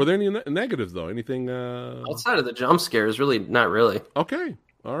 Mm-hmm. Were there any negatives, though? Anything? Outside of the jump scares, really, not really. Okay,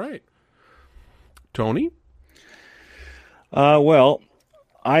 all right. Tony? Well,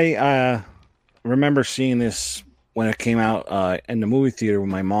 I remember seeing this when it came out in the movie theater with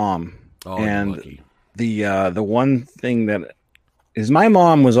my mom. Oh, and lucky. The one thing that is, my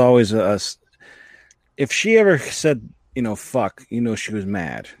mom was always if she ever said, fuck, she was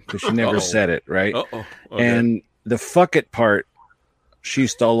mad because she never said it, right? Okay. And the fuck it part, she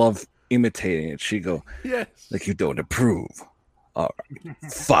used to love imitating it. She'd go, yes, like, you don't approve.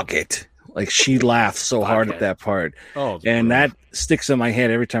 Fuck it. Like, she laughs so hard at that part. Oh, and that sticks in my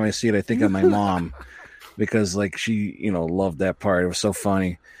head every time I see it. I think of my mom because, like, she, loved that part. It was so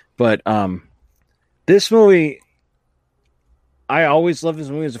funny. But this movie, I always loved this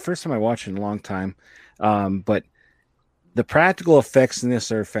movie. It was the first time I watched it in a long time. But the practical effects in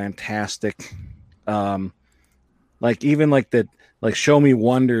this are fantastic. Like, even like the, like, show me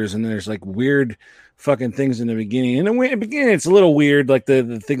wonders, and there's like weird fucking things in the beginning. In the beginning, it's a little weird, like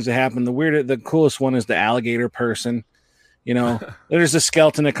the things that happen. The coolest one is the alligator person. There's a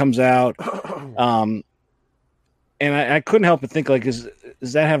skeleton that comes out. And I couldn't help but think, like, does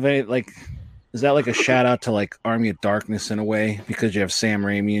that have any, like, is that like a shout out to like Army of Darkness in a way, because you have Sam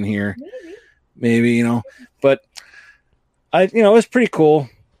Raimi in here? Maybe, but it was pretty cool.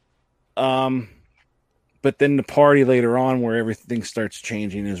 But then the party later on where everything starts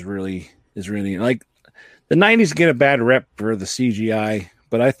changing is really like, the 90s get a bad rep for the CGI,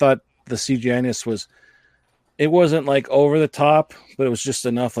 but I thought the CGI-ness it wasn't like over the top, but it was just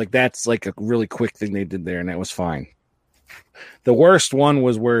enough. Like, that's like a really quick thing they did there, and that was fine. The worst one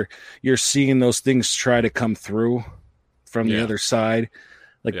was where you're seeing those things try to come through from the other side,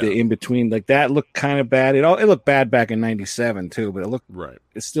 like the in between. Like, that looked kind of bad. It looked bad back in '97 too, but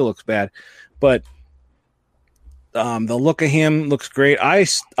it still looks bad. But the look of him looks great.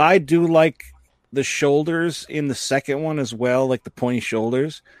 I do like the shoulders in the second one as well, like the pointy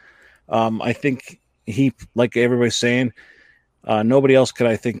shoulders. I think he, like everybody's saying, nobody else could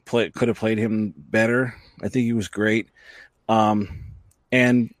have played him better. I think he was great.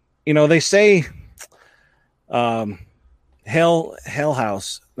 And they say Hell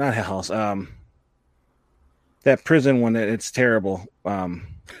House, not Hell House, that prison one, it's terrible.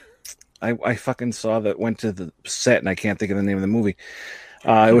 I fucking saw that, went to the set, and I can't think of the name of the movie.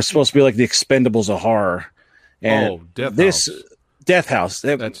 It was supposed to be like the Expendables of horror. And Death House.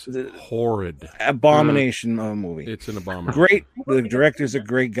 That's horrid. Abomination of a movie. It's an abomination. Great. The director's a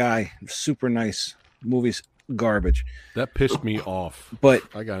great guy. Super nice. Movie's garbage. That pissed me off. But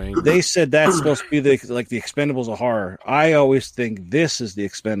I got angry. They said that's supposed to be the Expendables of horror. I always think this is the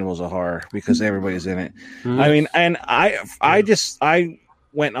Expendables of horror because everybody's in it. I mean, and I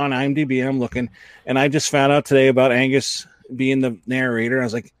went on IMDb and I'm looking, and I just found out today about Angus being the narrator. I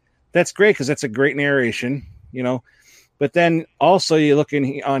was like, that's great, because that's a great narration, But then also you look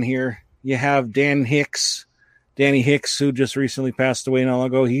on here, you have Danny Hicks, who just recently passed away not long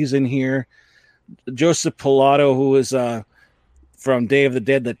ago. He's in here. Joseph Pilato, who is from Day of the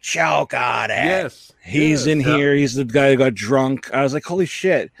Dead, the Chow God. Yes. He's in here. He's the guy who got drunk. I was like, holy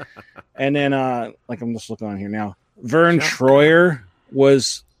shit. And then, like, I'm just looking on here now. Vern Troyer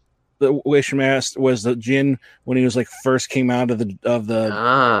was the Wishmaster, was the Jinn when he was like first came out of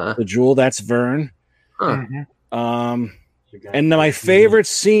the jewel. That's Vern. Huh. And then my favorite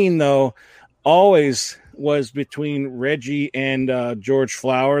scene though always was between Reggie and George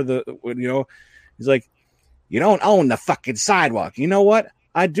Flower. He's like, you don't own the fucking sidewalk. You know what?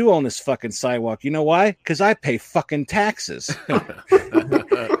 I do own this fucking sidewalk. You know why? Because I pay fucking taxes.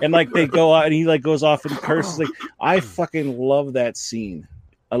 And like they go out and he like goes off and curses. Like, I fucking love that scene.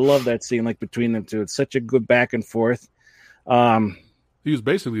 I love that scene, like between them two. It's such a good back and forth. He was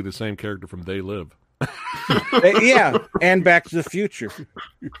basically the same character from They Live. Yeah, and Back to the Future.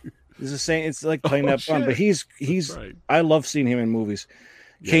 It's the same. It's like playing that fun. But he's right. I love seeing him in movies.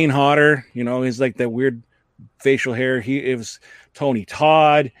 Yeah. Kane Hodder, he's like that weird facial hair. It was Tony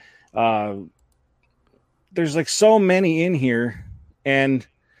Todd. There's like so many in here, and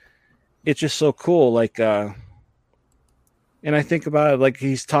it's just so cool. Like, and I think about it, like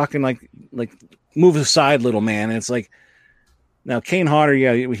he's talking like move aside, little man. And it's like, now Kane Hodder,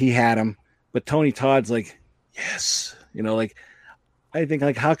 yeah, he had him, but Tony Todd's like, yes, like I think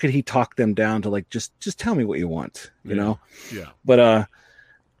like how could he talk them down to like just tell me what you want, you know? Yeah. But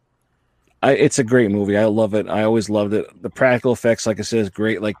It's a great movie. I love it. I always loved it. The practical effects, like I said, is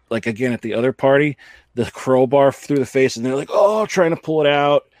great. Like again at the other party, the crowbar through the face, and they're like, oh, trying to pull it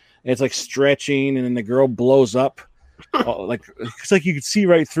out. And it's like stretching, and then the girl blows up. Like it's like you could see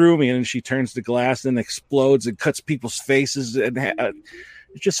right through me, and then she turns the glass and explodes and cuts people's faces. And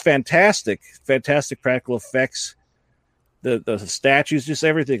it's just fantastic practical effects. The statues, just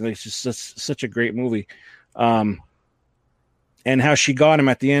everything. Like, it's just such a great movie. And how she got him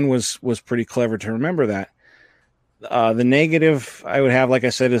at the end was pretty clever to remember that. The negative I would have, like I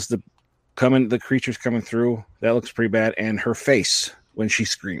said, is the creatures coming through. That looks pretty bad, and her face when she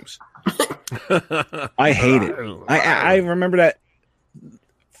screams. I hate it. I remember that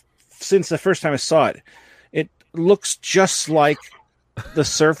since the first time I saw it. It looks just like the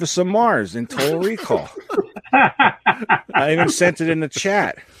surface of Mars in Total Recall. I even sent it in the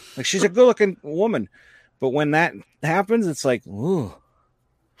chat. Like, she's a good-looking woman, but when that happens, it's like, ooh.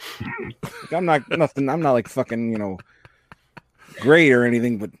 Like, I'm not like fucking, great or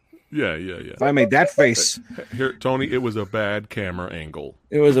anything, but yeah. If I made that face, here, Tony, it was a bad camera angle.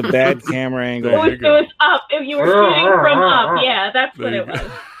 It was a bad camera angle. It was up. If you were shooting from up, yeah, that's what it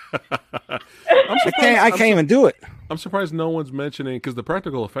was. I can't even do it. I'm surprised no one's mentioning, because the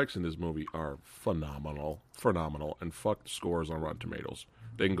practical effects in this movie are phenomenal, and fuck the scores on Rotten Tomatoes.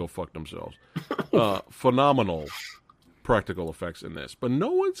 They can go fuck themselves. Phenomenal practical effects in this, but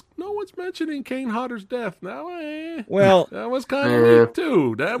no one's mentioning Kane Hodder's death. Now, well, that was kind of weak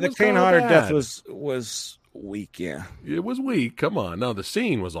too. The Kane Hodder death was weak. Yeah, it was weak. Come on, now the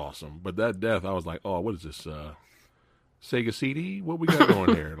scene was awesome, but that death, I was like, oh, what is this? Sega CD? What we got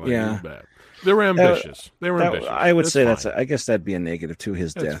going here? Like, yeah, it was bad. They were ambitious. I would say that's. I guess that'd be a negative to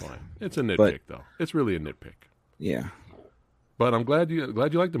his that's death. Fine. It's a nitpick, though. It's really a nitpick. Yeah, but I'm glad you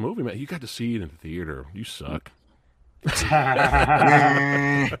liked the movie, man. You got to see it in the theater. You suck.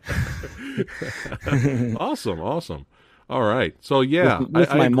 Awesome. All right. So yeah,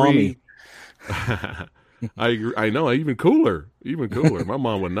 with I my agree. Mommy. I agree. I know. Even cooler. My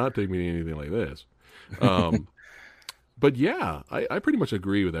mom would not take me to anything like this. But yeah, I pretty much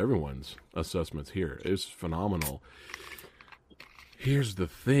agree with everyone's assessments here. It's phenomenal. Here's the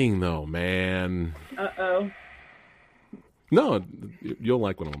thing, though, man. Uh-oh. No, you'll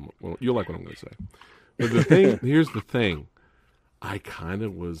like what I'm going to say. But the thing, here's the thing. I kind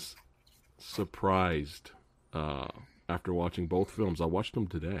of was surprised after watching both films. I watched them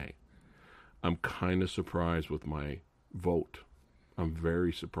today. I'm kind of surprised with my vote. I'm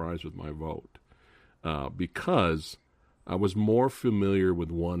very surprised with my vote because I was more familiar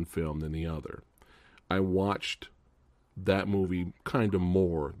with one film than the other. I watched that movie kind of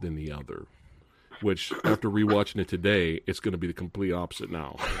more than the other, which after rewatching it today, it's going to be the complete opposite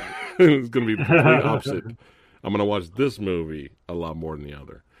now. It's going to be the complete opposite. I'm going to watch this movie a lot more than the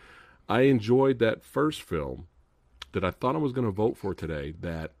other. I enjoyed that first film that I thought I was going to vote for today,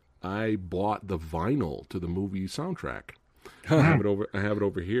 that I bought the vinyl to the movie soundtrack. I have it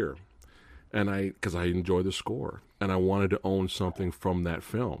over here. And because I enjoy the score, and I wanted to own something from that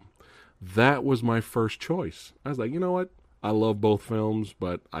film. That was my first choice. I was like, you know what? I love both films,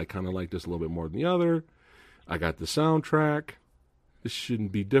 but I kind of like this a little bit more than the other. I got the soundtrack. This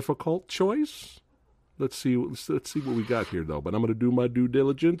shouldn't be difficult choice. Let's see what we got here, though. But I'm going to do my due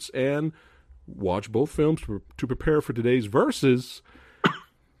diligence and watch both films to prepare for today's verses.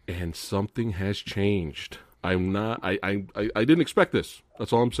 And something has changed. I didn't expect this.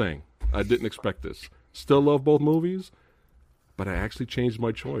 That's all I'm saying. I didn't expect this. Still love both movies, but I actually changed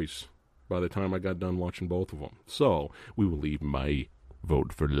my choice by the time I got done watching both of them. So we will leave my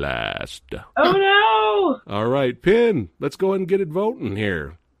vote for last. Oh no! All right, Pin. Let's go ahead and get it voting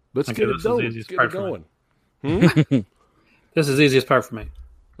here. Let's get it going. Let's get it going. This is the easiest part for me.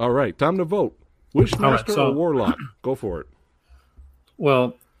 All right, time to vote. Wishmaster or Warlock? Go for it.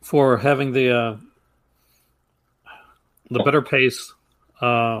 Well, for having the better pace,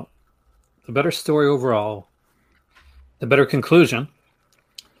 the better story overall, the better conclusion,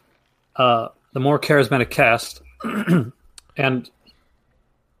 the more charismatic cast, and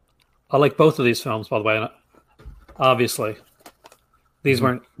I like both of these films, by the way. Obviously, these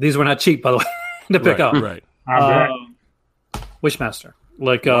were not cheap, by the way, to pick up. Right. Wishmaster,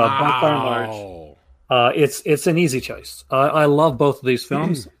 like by and large, it's an easy choice. I love both of these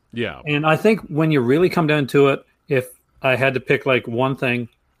films. Yeah, and I think when you really come down to it, if I had to pick like one thing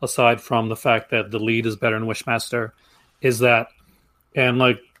aside from the fact that the lead is better in Wishmaster, is that, and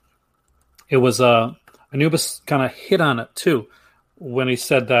like it was Anubis kind of hit on it too when he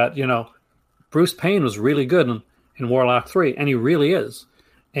said that, you know, Bruce Payne was really good in Warlock 3, and he really is.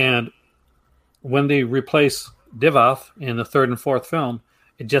 And when they replace Divoff in the third and fourth film,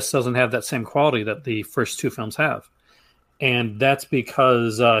 It just doesn't have that same quality that the first two films have. And that's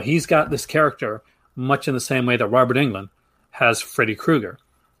because he's got this character much in the same way that Robert Englund has Freddy Krueger.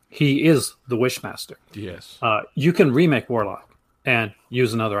 He is the Wishmaster. Yes. You can remake Warlock and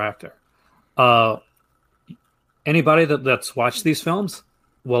use another actor. Anybody that's watched these films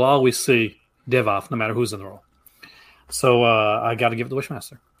will always see Devoff, no matter who's in the role. So I got to give it to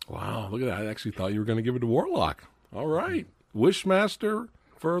Wishmaster. Wow, look at that. I actually thought you were going to give it to Warlock. All right. Wishmaster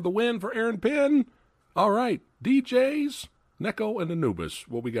for the win for Aaron Penn. All right. DJs, Neko, and Anubis.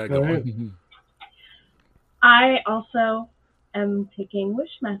 What we got going? I also am picking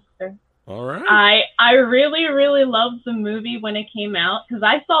Wishmaster. All right. I really, really loved the movie when it came out, because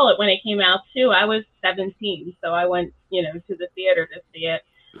I saw it when it came out, too. I was 17, so I went, to the theater to see it.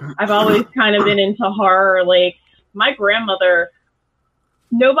 I've always kind of been into horror. Like, my grandmother,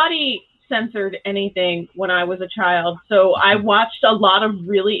 nobody censored anything when I was a child, so I watched a lot of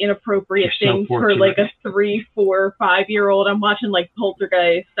really inappropriate things for like a 3, 4, 5-year-old. I'm watching like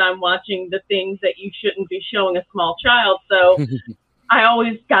Poltergeist. I'm watching the things that you shouldn't be showing a small child. So I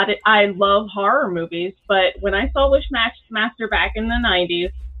always got it. I love horror movies, but when I saw Wishmaster back in the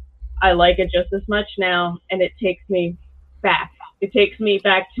 90s, I like it just as much now, and it takes me back. It takes me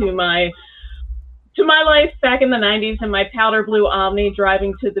back to my life back in the 90s and my powder blue Omni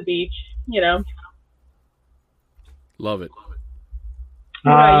driving to the beach. Love it.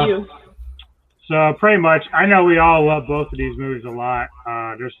 What about you? So pretty much, I know we all love both of these movies a lot.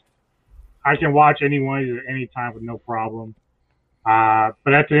 I can watch any one of these at any time with no problem.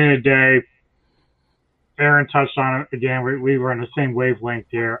 But at the end of the day, Aaron touched on it again. We were in the same wavelength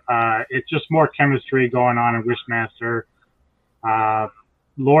here. It's just more chemistry going on in Wishmaster.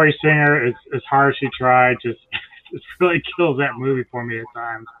 Laurie Singer, as hard as she tried, just really kills that movie for me at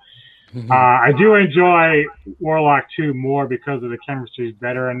times. I do enjoy Warlock 2 more because of the chemistry is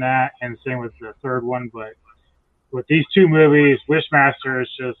better in that, and same with the third one. But with these two movies, Wishmaster is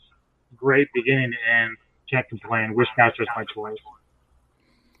just great beginning to end. Can't complain. Wishmaster is my choice.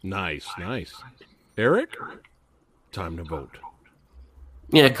 Nice. Eric, time to vote.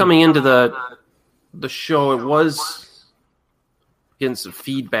 Yeah, coming into the show, it was getting some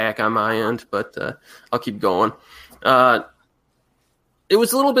feedback on my end, but I'll keep going. It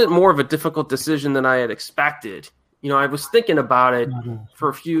was a little bit more of a difficult decision than I had expected. I was thinking about it for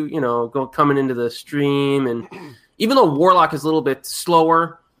a few, coming into the stream, and even though Warlock is a little bit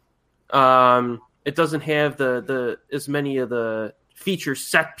slower, it doesn't have the as many of the feature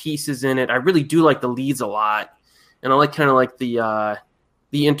set pieces in it. I really do like the leads a lot, and I like kind of like the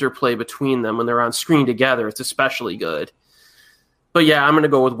interplay between them when they're on screen together. It's especially good. But yeah, I'm going to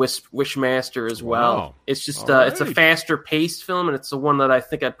go with Wishmaster as well. Wow. It's just it's a faster paced film, and it's the one that I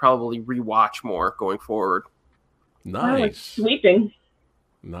think I'd probably rewatch more going forward. Nice. Sleeping.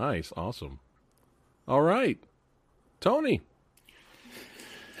 Nice. Awesome. All right. Tony.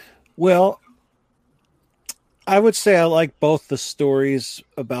 Well, I would say I like both the stories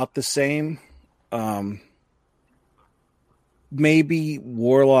about the same. Maybe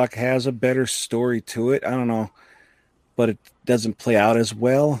Warlock has a better story to it. I don't know. But it doesn't play out as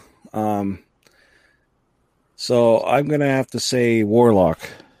well. So I'm going to have to say Warlock.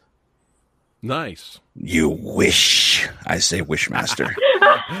 Nice. You wish. I say Wishmaster.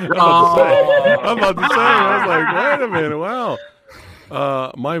 I'm about to say. I was like, wait a minute. Wow.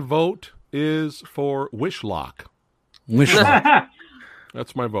 My vote is for Wishlock. Wishlock.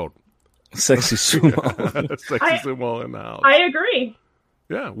 That's my vote. Sexy sumo. Sexy sumo in the house. I agree.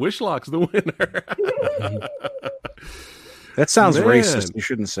 Yeah, Wishlock's the winner. That sounds racist. You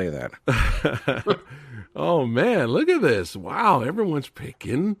shouldn't say that. Oh, man, look at this. Wow, everyone's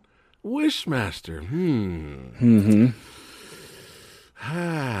picking Wishmaster.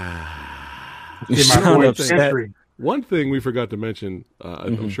 One thing we forgot to mention,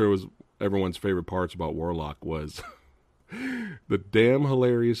 I'm sure it was everyone's favorite parts about Warlock, was the damn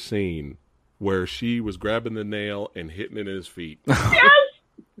hilarious scene where she was grabbing the nail and hitting it in his feet. Yes!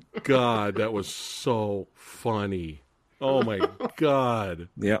 God, that was so funny. Oh, my God.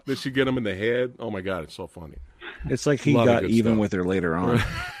 Yeah. Did she get him in the head? Oh, my God, it's so funny. It's like he got even with her later on.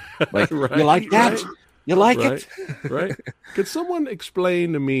 Like, right, you like that? Right? You like it? Right. Could someone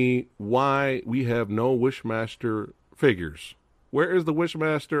explain to me why we have no Wishmaster figures? Where is the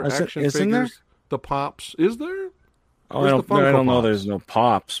Wishmaster action figures? There? The pops? Is there? Oh, I don't know. There's no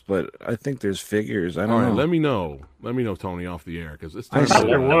pops, but I think there's figures. I don't know. Let me know. Let me know, Tony, off the air, because it's I thought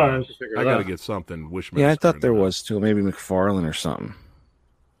there was. I got to get something Wishmaster. Yeah, I thought there was too. Maybe McFarlane or something.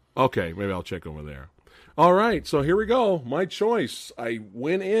 Okay, maybe I'll check over there. All right, so here we go. My choice. I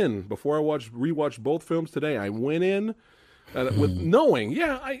went in before I rewatched both films today. I went in With knowing,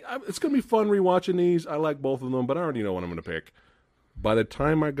 it's going to be fun rewatching these. I like both of them, but I already know what I'm going to pick. By the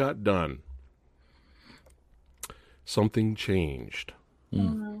time I got done, something changed.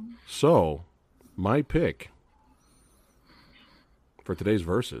 So, my pick for today's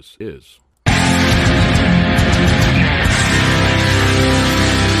verses is...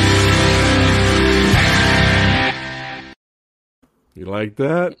 You like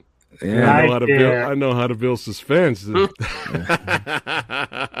that? Yeah. I know how to build suspense.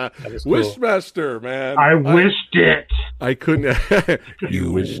 Wishmaster, man. I wished it. I couldn't.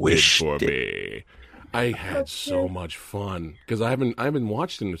 You wished for me. I had so much fun because I haven't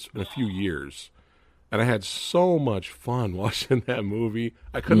watched it in a few years, and I had so much fun watching that movie.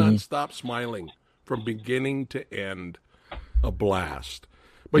 I could not stop smiling from beginning to end. A blast.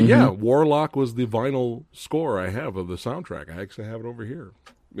 But yeah, Warlock was the vinyl score I have of the soundtrack. I actually have it over here.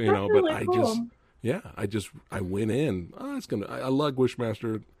 Really cool. I went in. I like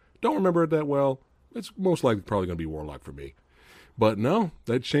Wishmaster. Don't remember it that well. It's most likely probably going to be Warlock for me. But no,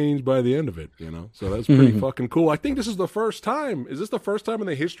 that changed by the end of it, So that's pretty fucking cool. I think this is the first time. Is this the first time in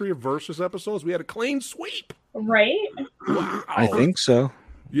the history of Versus episodes we had a clean sweep? Right? Wow. I think so.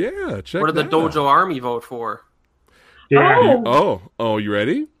 Yeah, check What did the that out. Dojo Army vote for? Yeah. Oh, you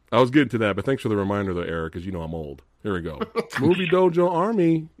ready? I was getting to that, but thanks for the reminder, though, Eric, because I'm old. Here we go. Movie Dojo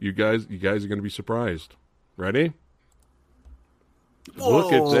Army. You guys are going to be surprised. Ready? Whoa.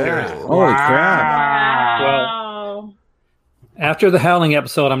 Look at that. Holy crap. Wow. After the Howling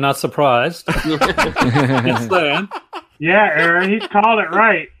episode, I'm not surprised. It's there. Yeah, Aaron, he's called it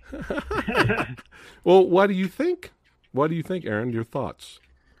right. Well, what do you think? What do you think, Aaron? Your thoughts?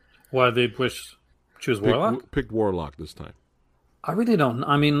 Why they choose Warlock? Picked Warlock this time. I really don't.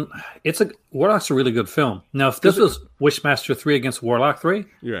 I mean, Warlock's a really good film. Now, if this was Wishmaster 3 against Warlock 3,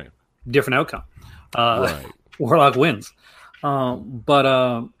 Yeah. different outcome. Right. Warlock wins.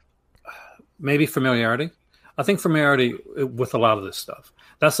 But maybe familiarity. I think familiarity with a lot of this stuff.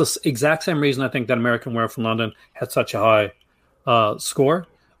 That's the exact same reason I think that American Werewolf in London had such a high score,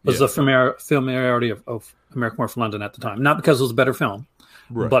 was the familiarity of American Werewolf in London at the time. Not because it was a better film,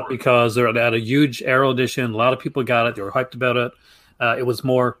 but because they had a huge Arrow edition. A lot of people got it. They were hyped about it. It was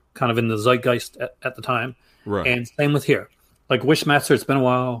more kind of in the zeitgeist at the time. Right. And same with here. Like Wishmaster, it's been a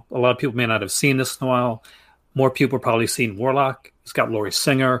while. A lot of people may not have seen this in a while. More people probably seen Warlock. It's got Laurie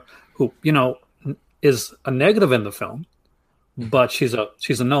Singer, who, is a negative in the film, but she's a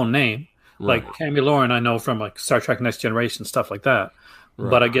known name. Right. Like Cammy Lauren, I know from like Star Trek Next Generation, stuff like that. Right.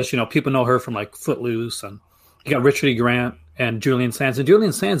 But I guess, people know her from like Footloose, and you got Richard E. Grant and Julian Sands. And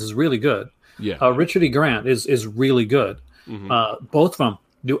Julian Sands is really good. Yeah. Richard E. Grant is really good. Both of them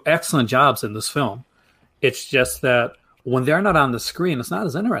do excellent jobs in this film. It's just that when they're not on the screen, it's not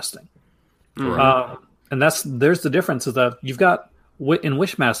as interesting. Right. And there's the difference is that you've got in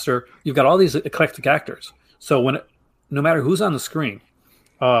Wishmaster, you've got all these eclectic actors. So no matter who's on the screen,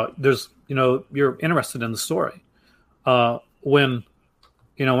 there's you're interested in the story. When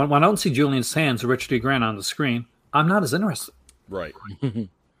I don't see Julian Sands or Richard E. Grant on the screen, I'm not as interested. Right.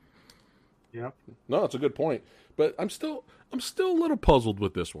 Yep. No, it's a good point. But I'm still a little puzzled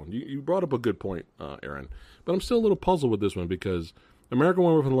with this one. You brought up a good point, Aaron. But I'm still a little puzzled with this one because American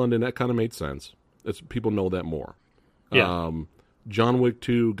Werewolf in London, that kind of made sense. People know that more. Yeah. John Wick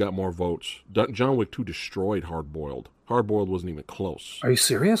 2 got more votes. John Wick 2 destroyed Hard Boiled. Hard Boiled wasn't even close. Are you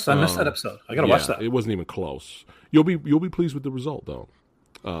serious? I missed that episode. I gotta watch that. It wasn't even close. You'll be pleased with the result though.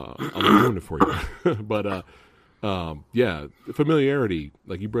 I'm doing it for you. But familiarity.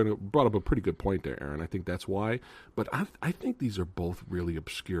 Like you brought up a pretty good point there, Aaron. I think that's why. But I think these are both really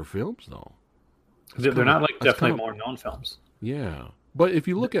obscure films though. They're not like definitely more known films. Yeah. But if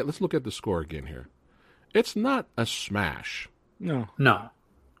you let's look at the score again here. It's not a smash. No.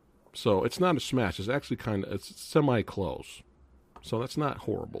 So it's not a smash. It's actually it's semi-close. So that's not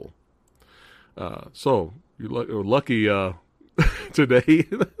horrible. So you're lucky today.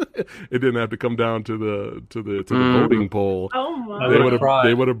 It didn't have to come down to the voting poll. Oh my!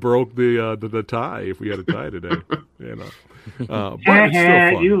 They would have broke the tie if we had a tie today. But it's still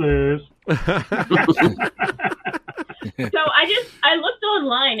fun. You lose. So I looked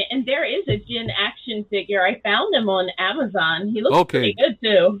online and there is a Jin action figure. I found him on Amazon. He looks pretty good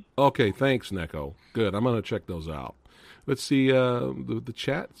too. Okay, thanks, Neko. Good. I'm gonna check those out. Let's see the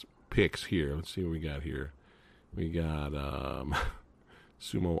chat picks here. Let's see what we got here. We got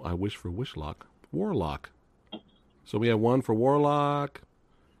Sumo. I wish for Warlock. So we have one for Warlock.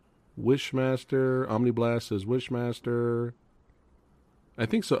 Wishmaster. Omniblast says Wishmaster. I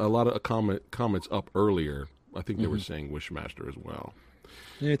think so. A lot of comments up earlier. I think they were saying Wishmaster as well.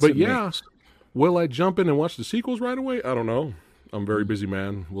 It's but a mix. Will I jump in and watch the sequels right away? I don't know. I'm a very busy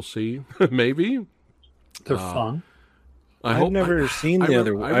man. We'll see. Maybe. They're fun. I've never seen the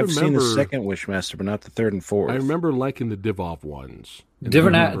other. I've seen the second Wishmaster, but not the third and fourth. I remember liking the Divoff ones.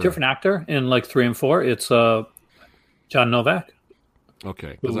 Different actor in like 3 and 4. It's John Novak.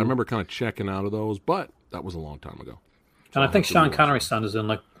 Okay, because I remember kind of checking out of those, but that was a long time ago. So and I think Sean Connery's son is in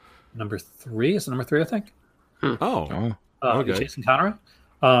like number 3. Is it number 3? I think. Okay. Jason Connery.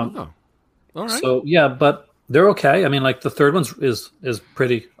 All right. So yeah, but they're okay. I mean, like the third one is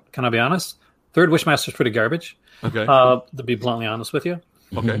pretty. Can I be honest? Third Wishmaster's pretty garbage. Okay. To be bluntly honest with you.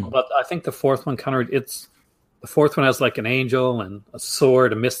 Okay. But I think the fourth one the fourth one has like an angel and a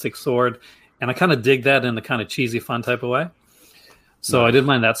sword, a mystic sword, and I kind of dig that in a kind of cheesy, fun type of way. So I didn't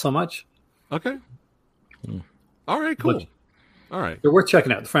mind that so much. Okay. All right. Cool. But all right. they're worth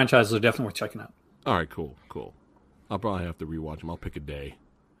checking out. The franchises are definitely worth checking out. All right. Cool. I'll probably have to rewatch them. I'll pick a day.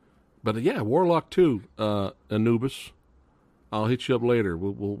 But yeah, Warlock 2, Anubis. I'll hit you up later.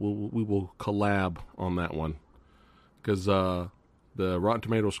 We will collab on that one because the Rotten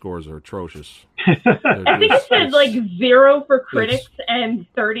Tomato scores are atrocious. I think it said like 0 for critics and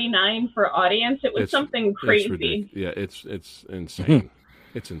 39 for audience. It was something crazy. It's insane.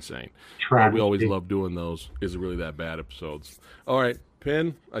 It's insane. We always love doing those. Is it really that bad episodes? All right,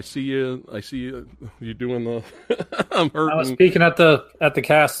 Pin. I see you. You're doing the. I'm hurting. I was speaking at the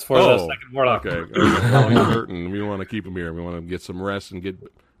cast for the second Warlock. Okay. I'm hurting. We want to keep him here. We want to get some rest and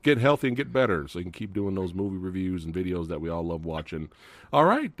get healthy and get better, so you can keep doing those movie reviews and videos that we all love watching. All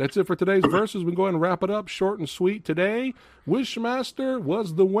right, that's it for today's verses. We can go ahead and wrap it up, short and sweet today. Wishmaster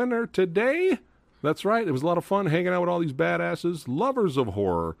was the winner today. That's right. It was a lot of fun hanging out with all these badasses, lovers of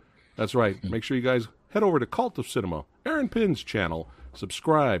horror. That's right. Make sure you guys head over to Cult of Cinema, Aaron Pinn's channel.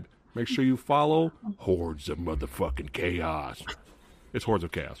 Subscribe. Make sure you follow Hordes of Motherfucking Chaos. It's Hordes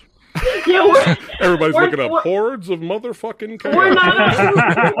of Chaos. Yeah, everybody's looking up Hordes of Motherfucking Chaos. We're not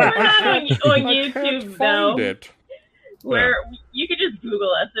on YouTube though. Where you could just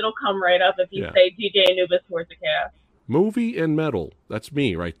Google us; it'll come right up if you say DJ Anubis Hordes of Chaos. Movie and Metal. That's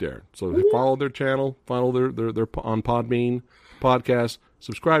me right there. So follow their channel. Follow their on Podbean podcast.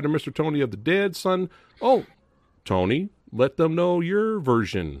 Subscribe to Mr. Tony of the Dead, son. Oh, Tony, let them know your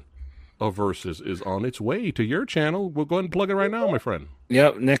version of Versus is on its way to your channel. We'll go ahead and plug it right now, my friend.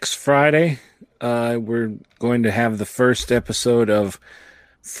 Yep, next Friday, we're going to have the first episode of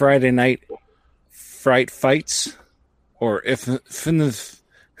Friday Night Fright Fights, or and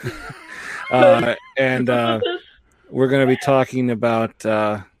we're going to be talking about.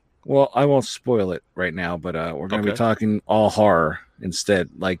 Well, I won't spoil it right now, but we're going to be talking all horror instead.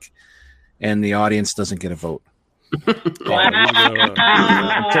 And the audience doesn't get a vote. I'm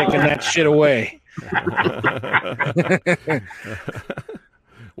taking that shit away.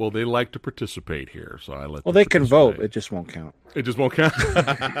 Well, they like to participate here, so I let. Well, they can vote. It just won't count. It just won't count.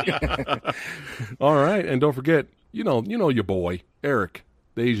 All right, and don't forget, you know your boy Eric,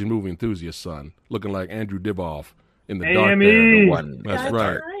 the Asian movie enthusiast son, looking like Andrew Divoff in the dark. There, one. That's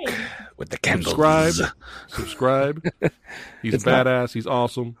right. With the candles. Subscribe. He's badass. He's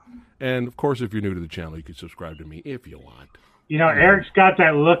awesome. And, of course, if you're new to the channel, you can subscribe to me if you want. You know, Eric's got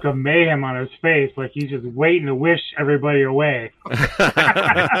that look of mayhem on his face, like he's just waiting to wish everybody away.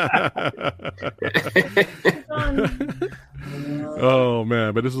 Oh,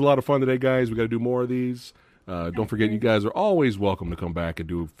 man. But this is a lot of fun today, guys. We got to do more of these. Don't forget, you guys are always welcome to come back and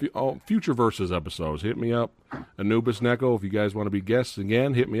do future Versus episodes. Hit me up. Anubis, Neko, if you guys want to be guests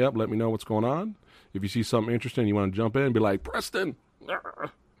again, hit me up. Let me know what's going on. If you see something interesting, you want to jump in, be like, Preston,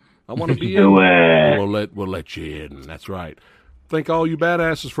 I want to be in. We'll let you in. That's right. Thank all you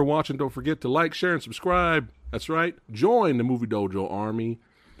badasses for watching. Don't forget to like, share, and subscribe. That's right. Join the Movie Dojo Army.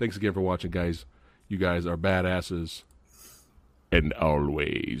 Thanks again for watching, guys. You guys are badasses. And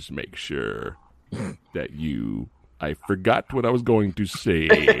always make sure that I forgot what I was going to say.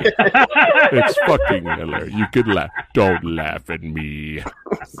 It's fucking hilarious. You could laugh. Don't laugh at me.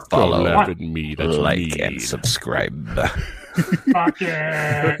 Don't laugh at me. That's like and subscribe. Fuck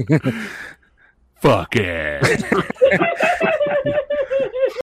it. Fuck it.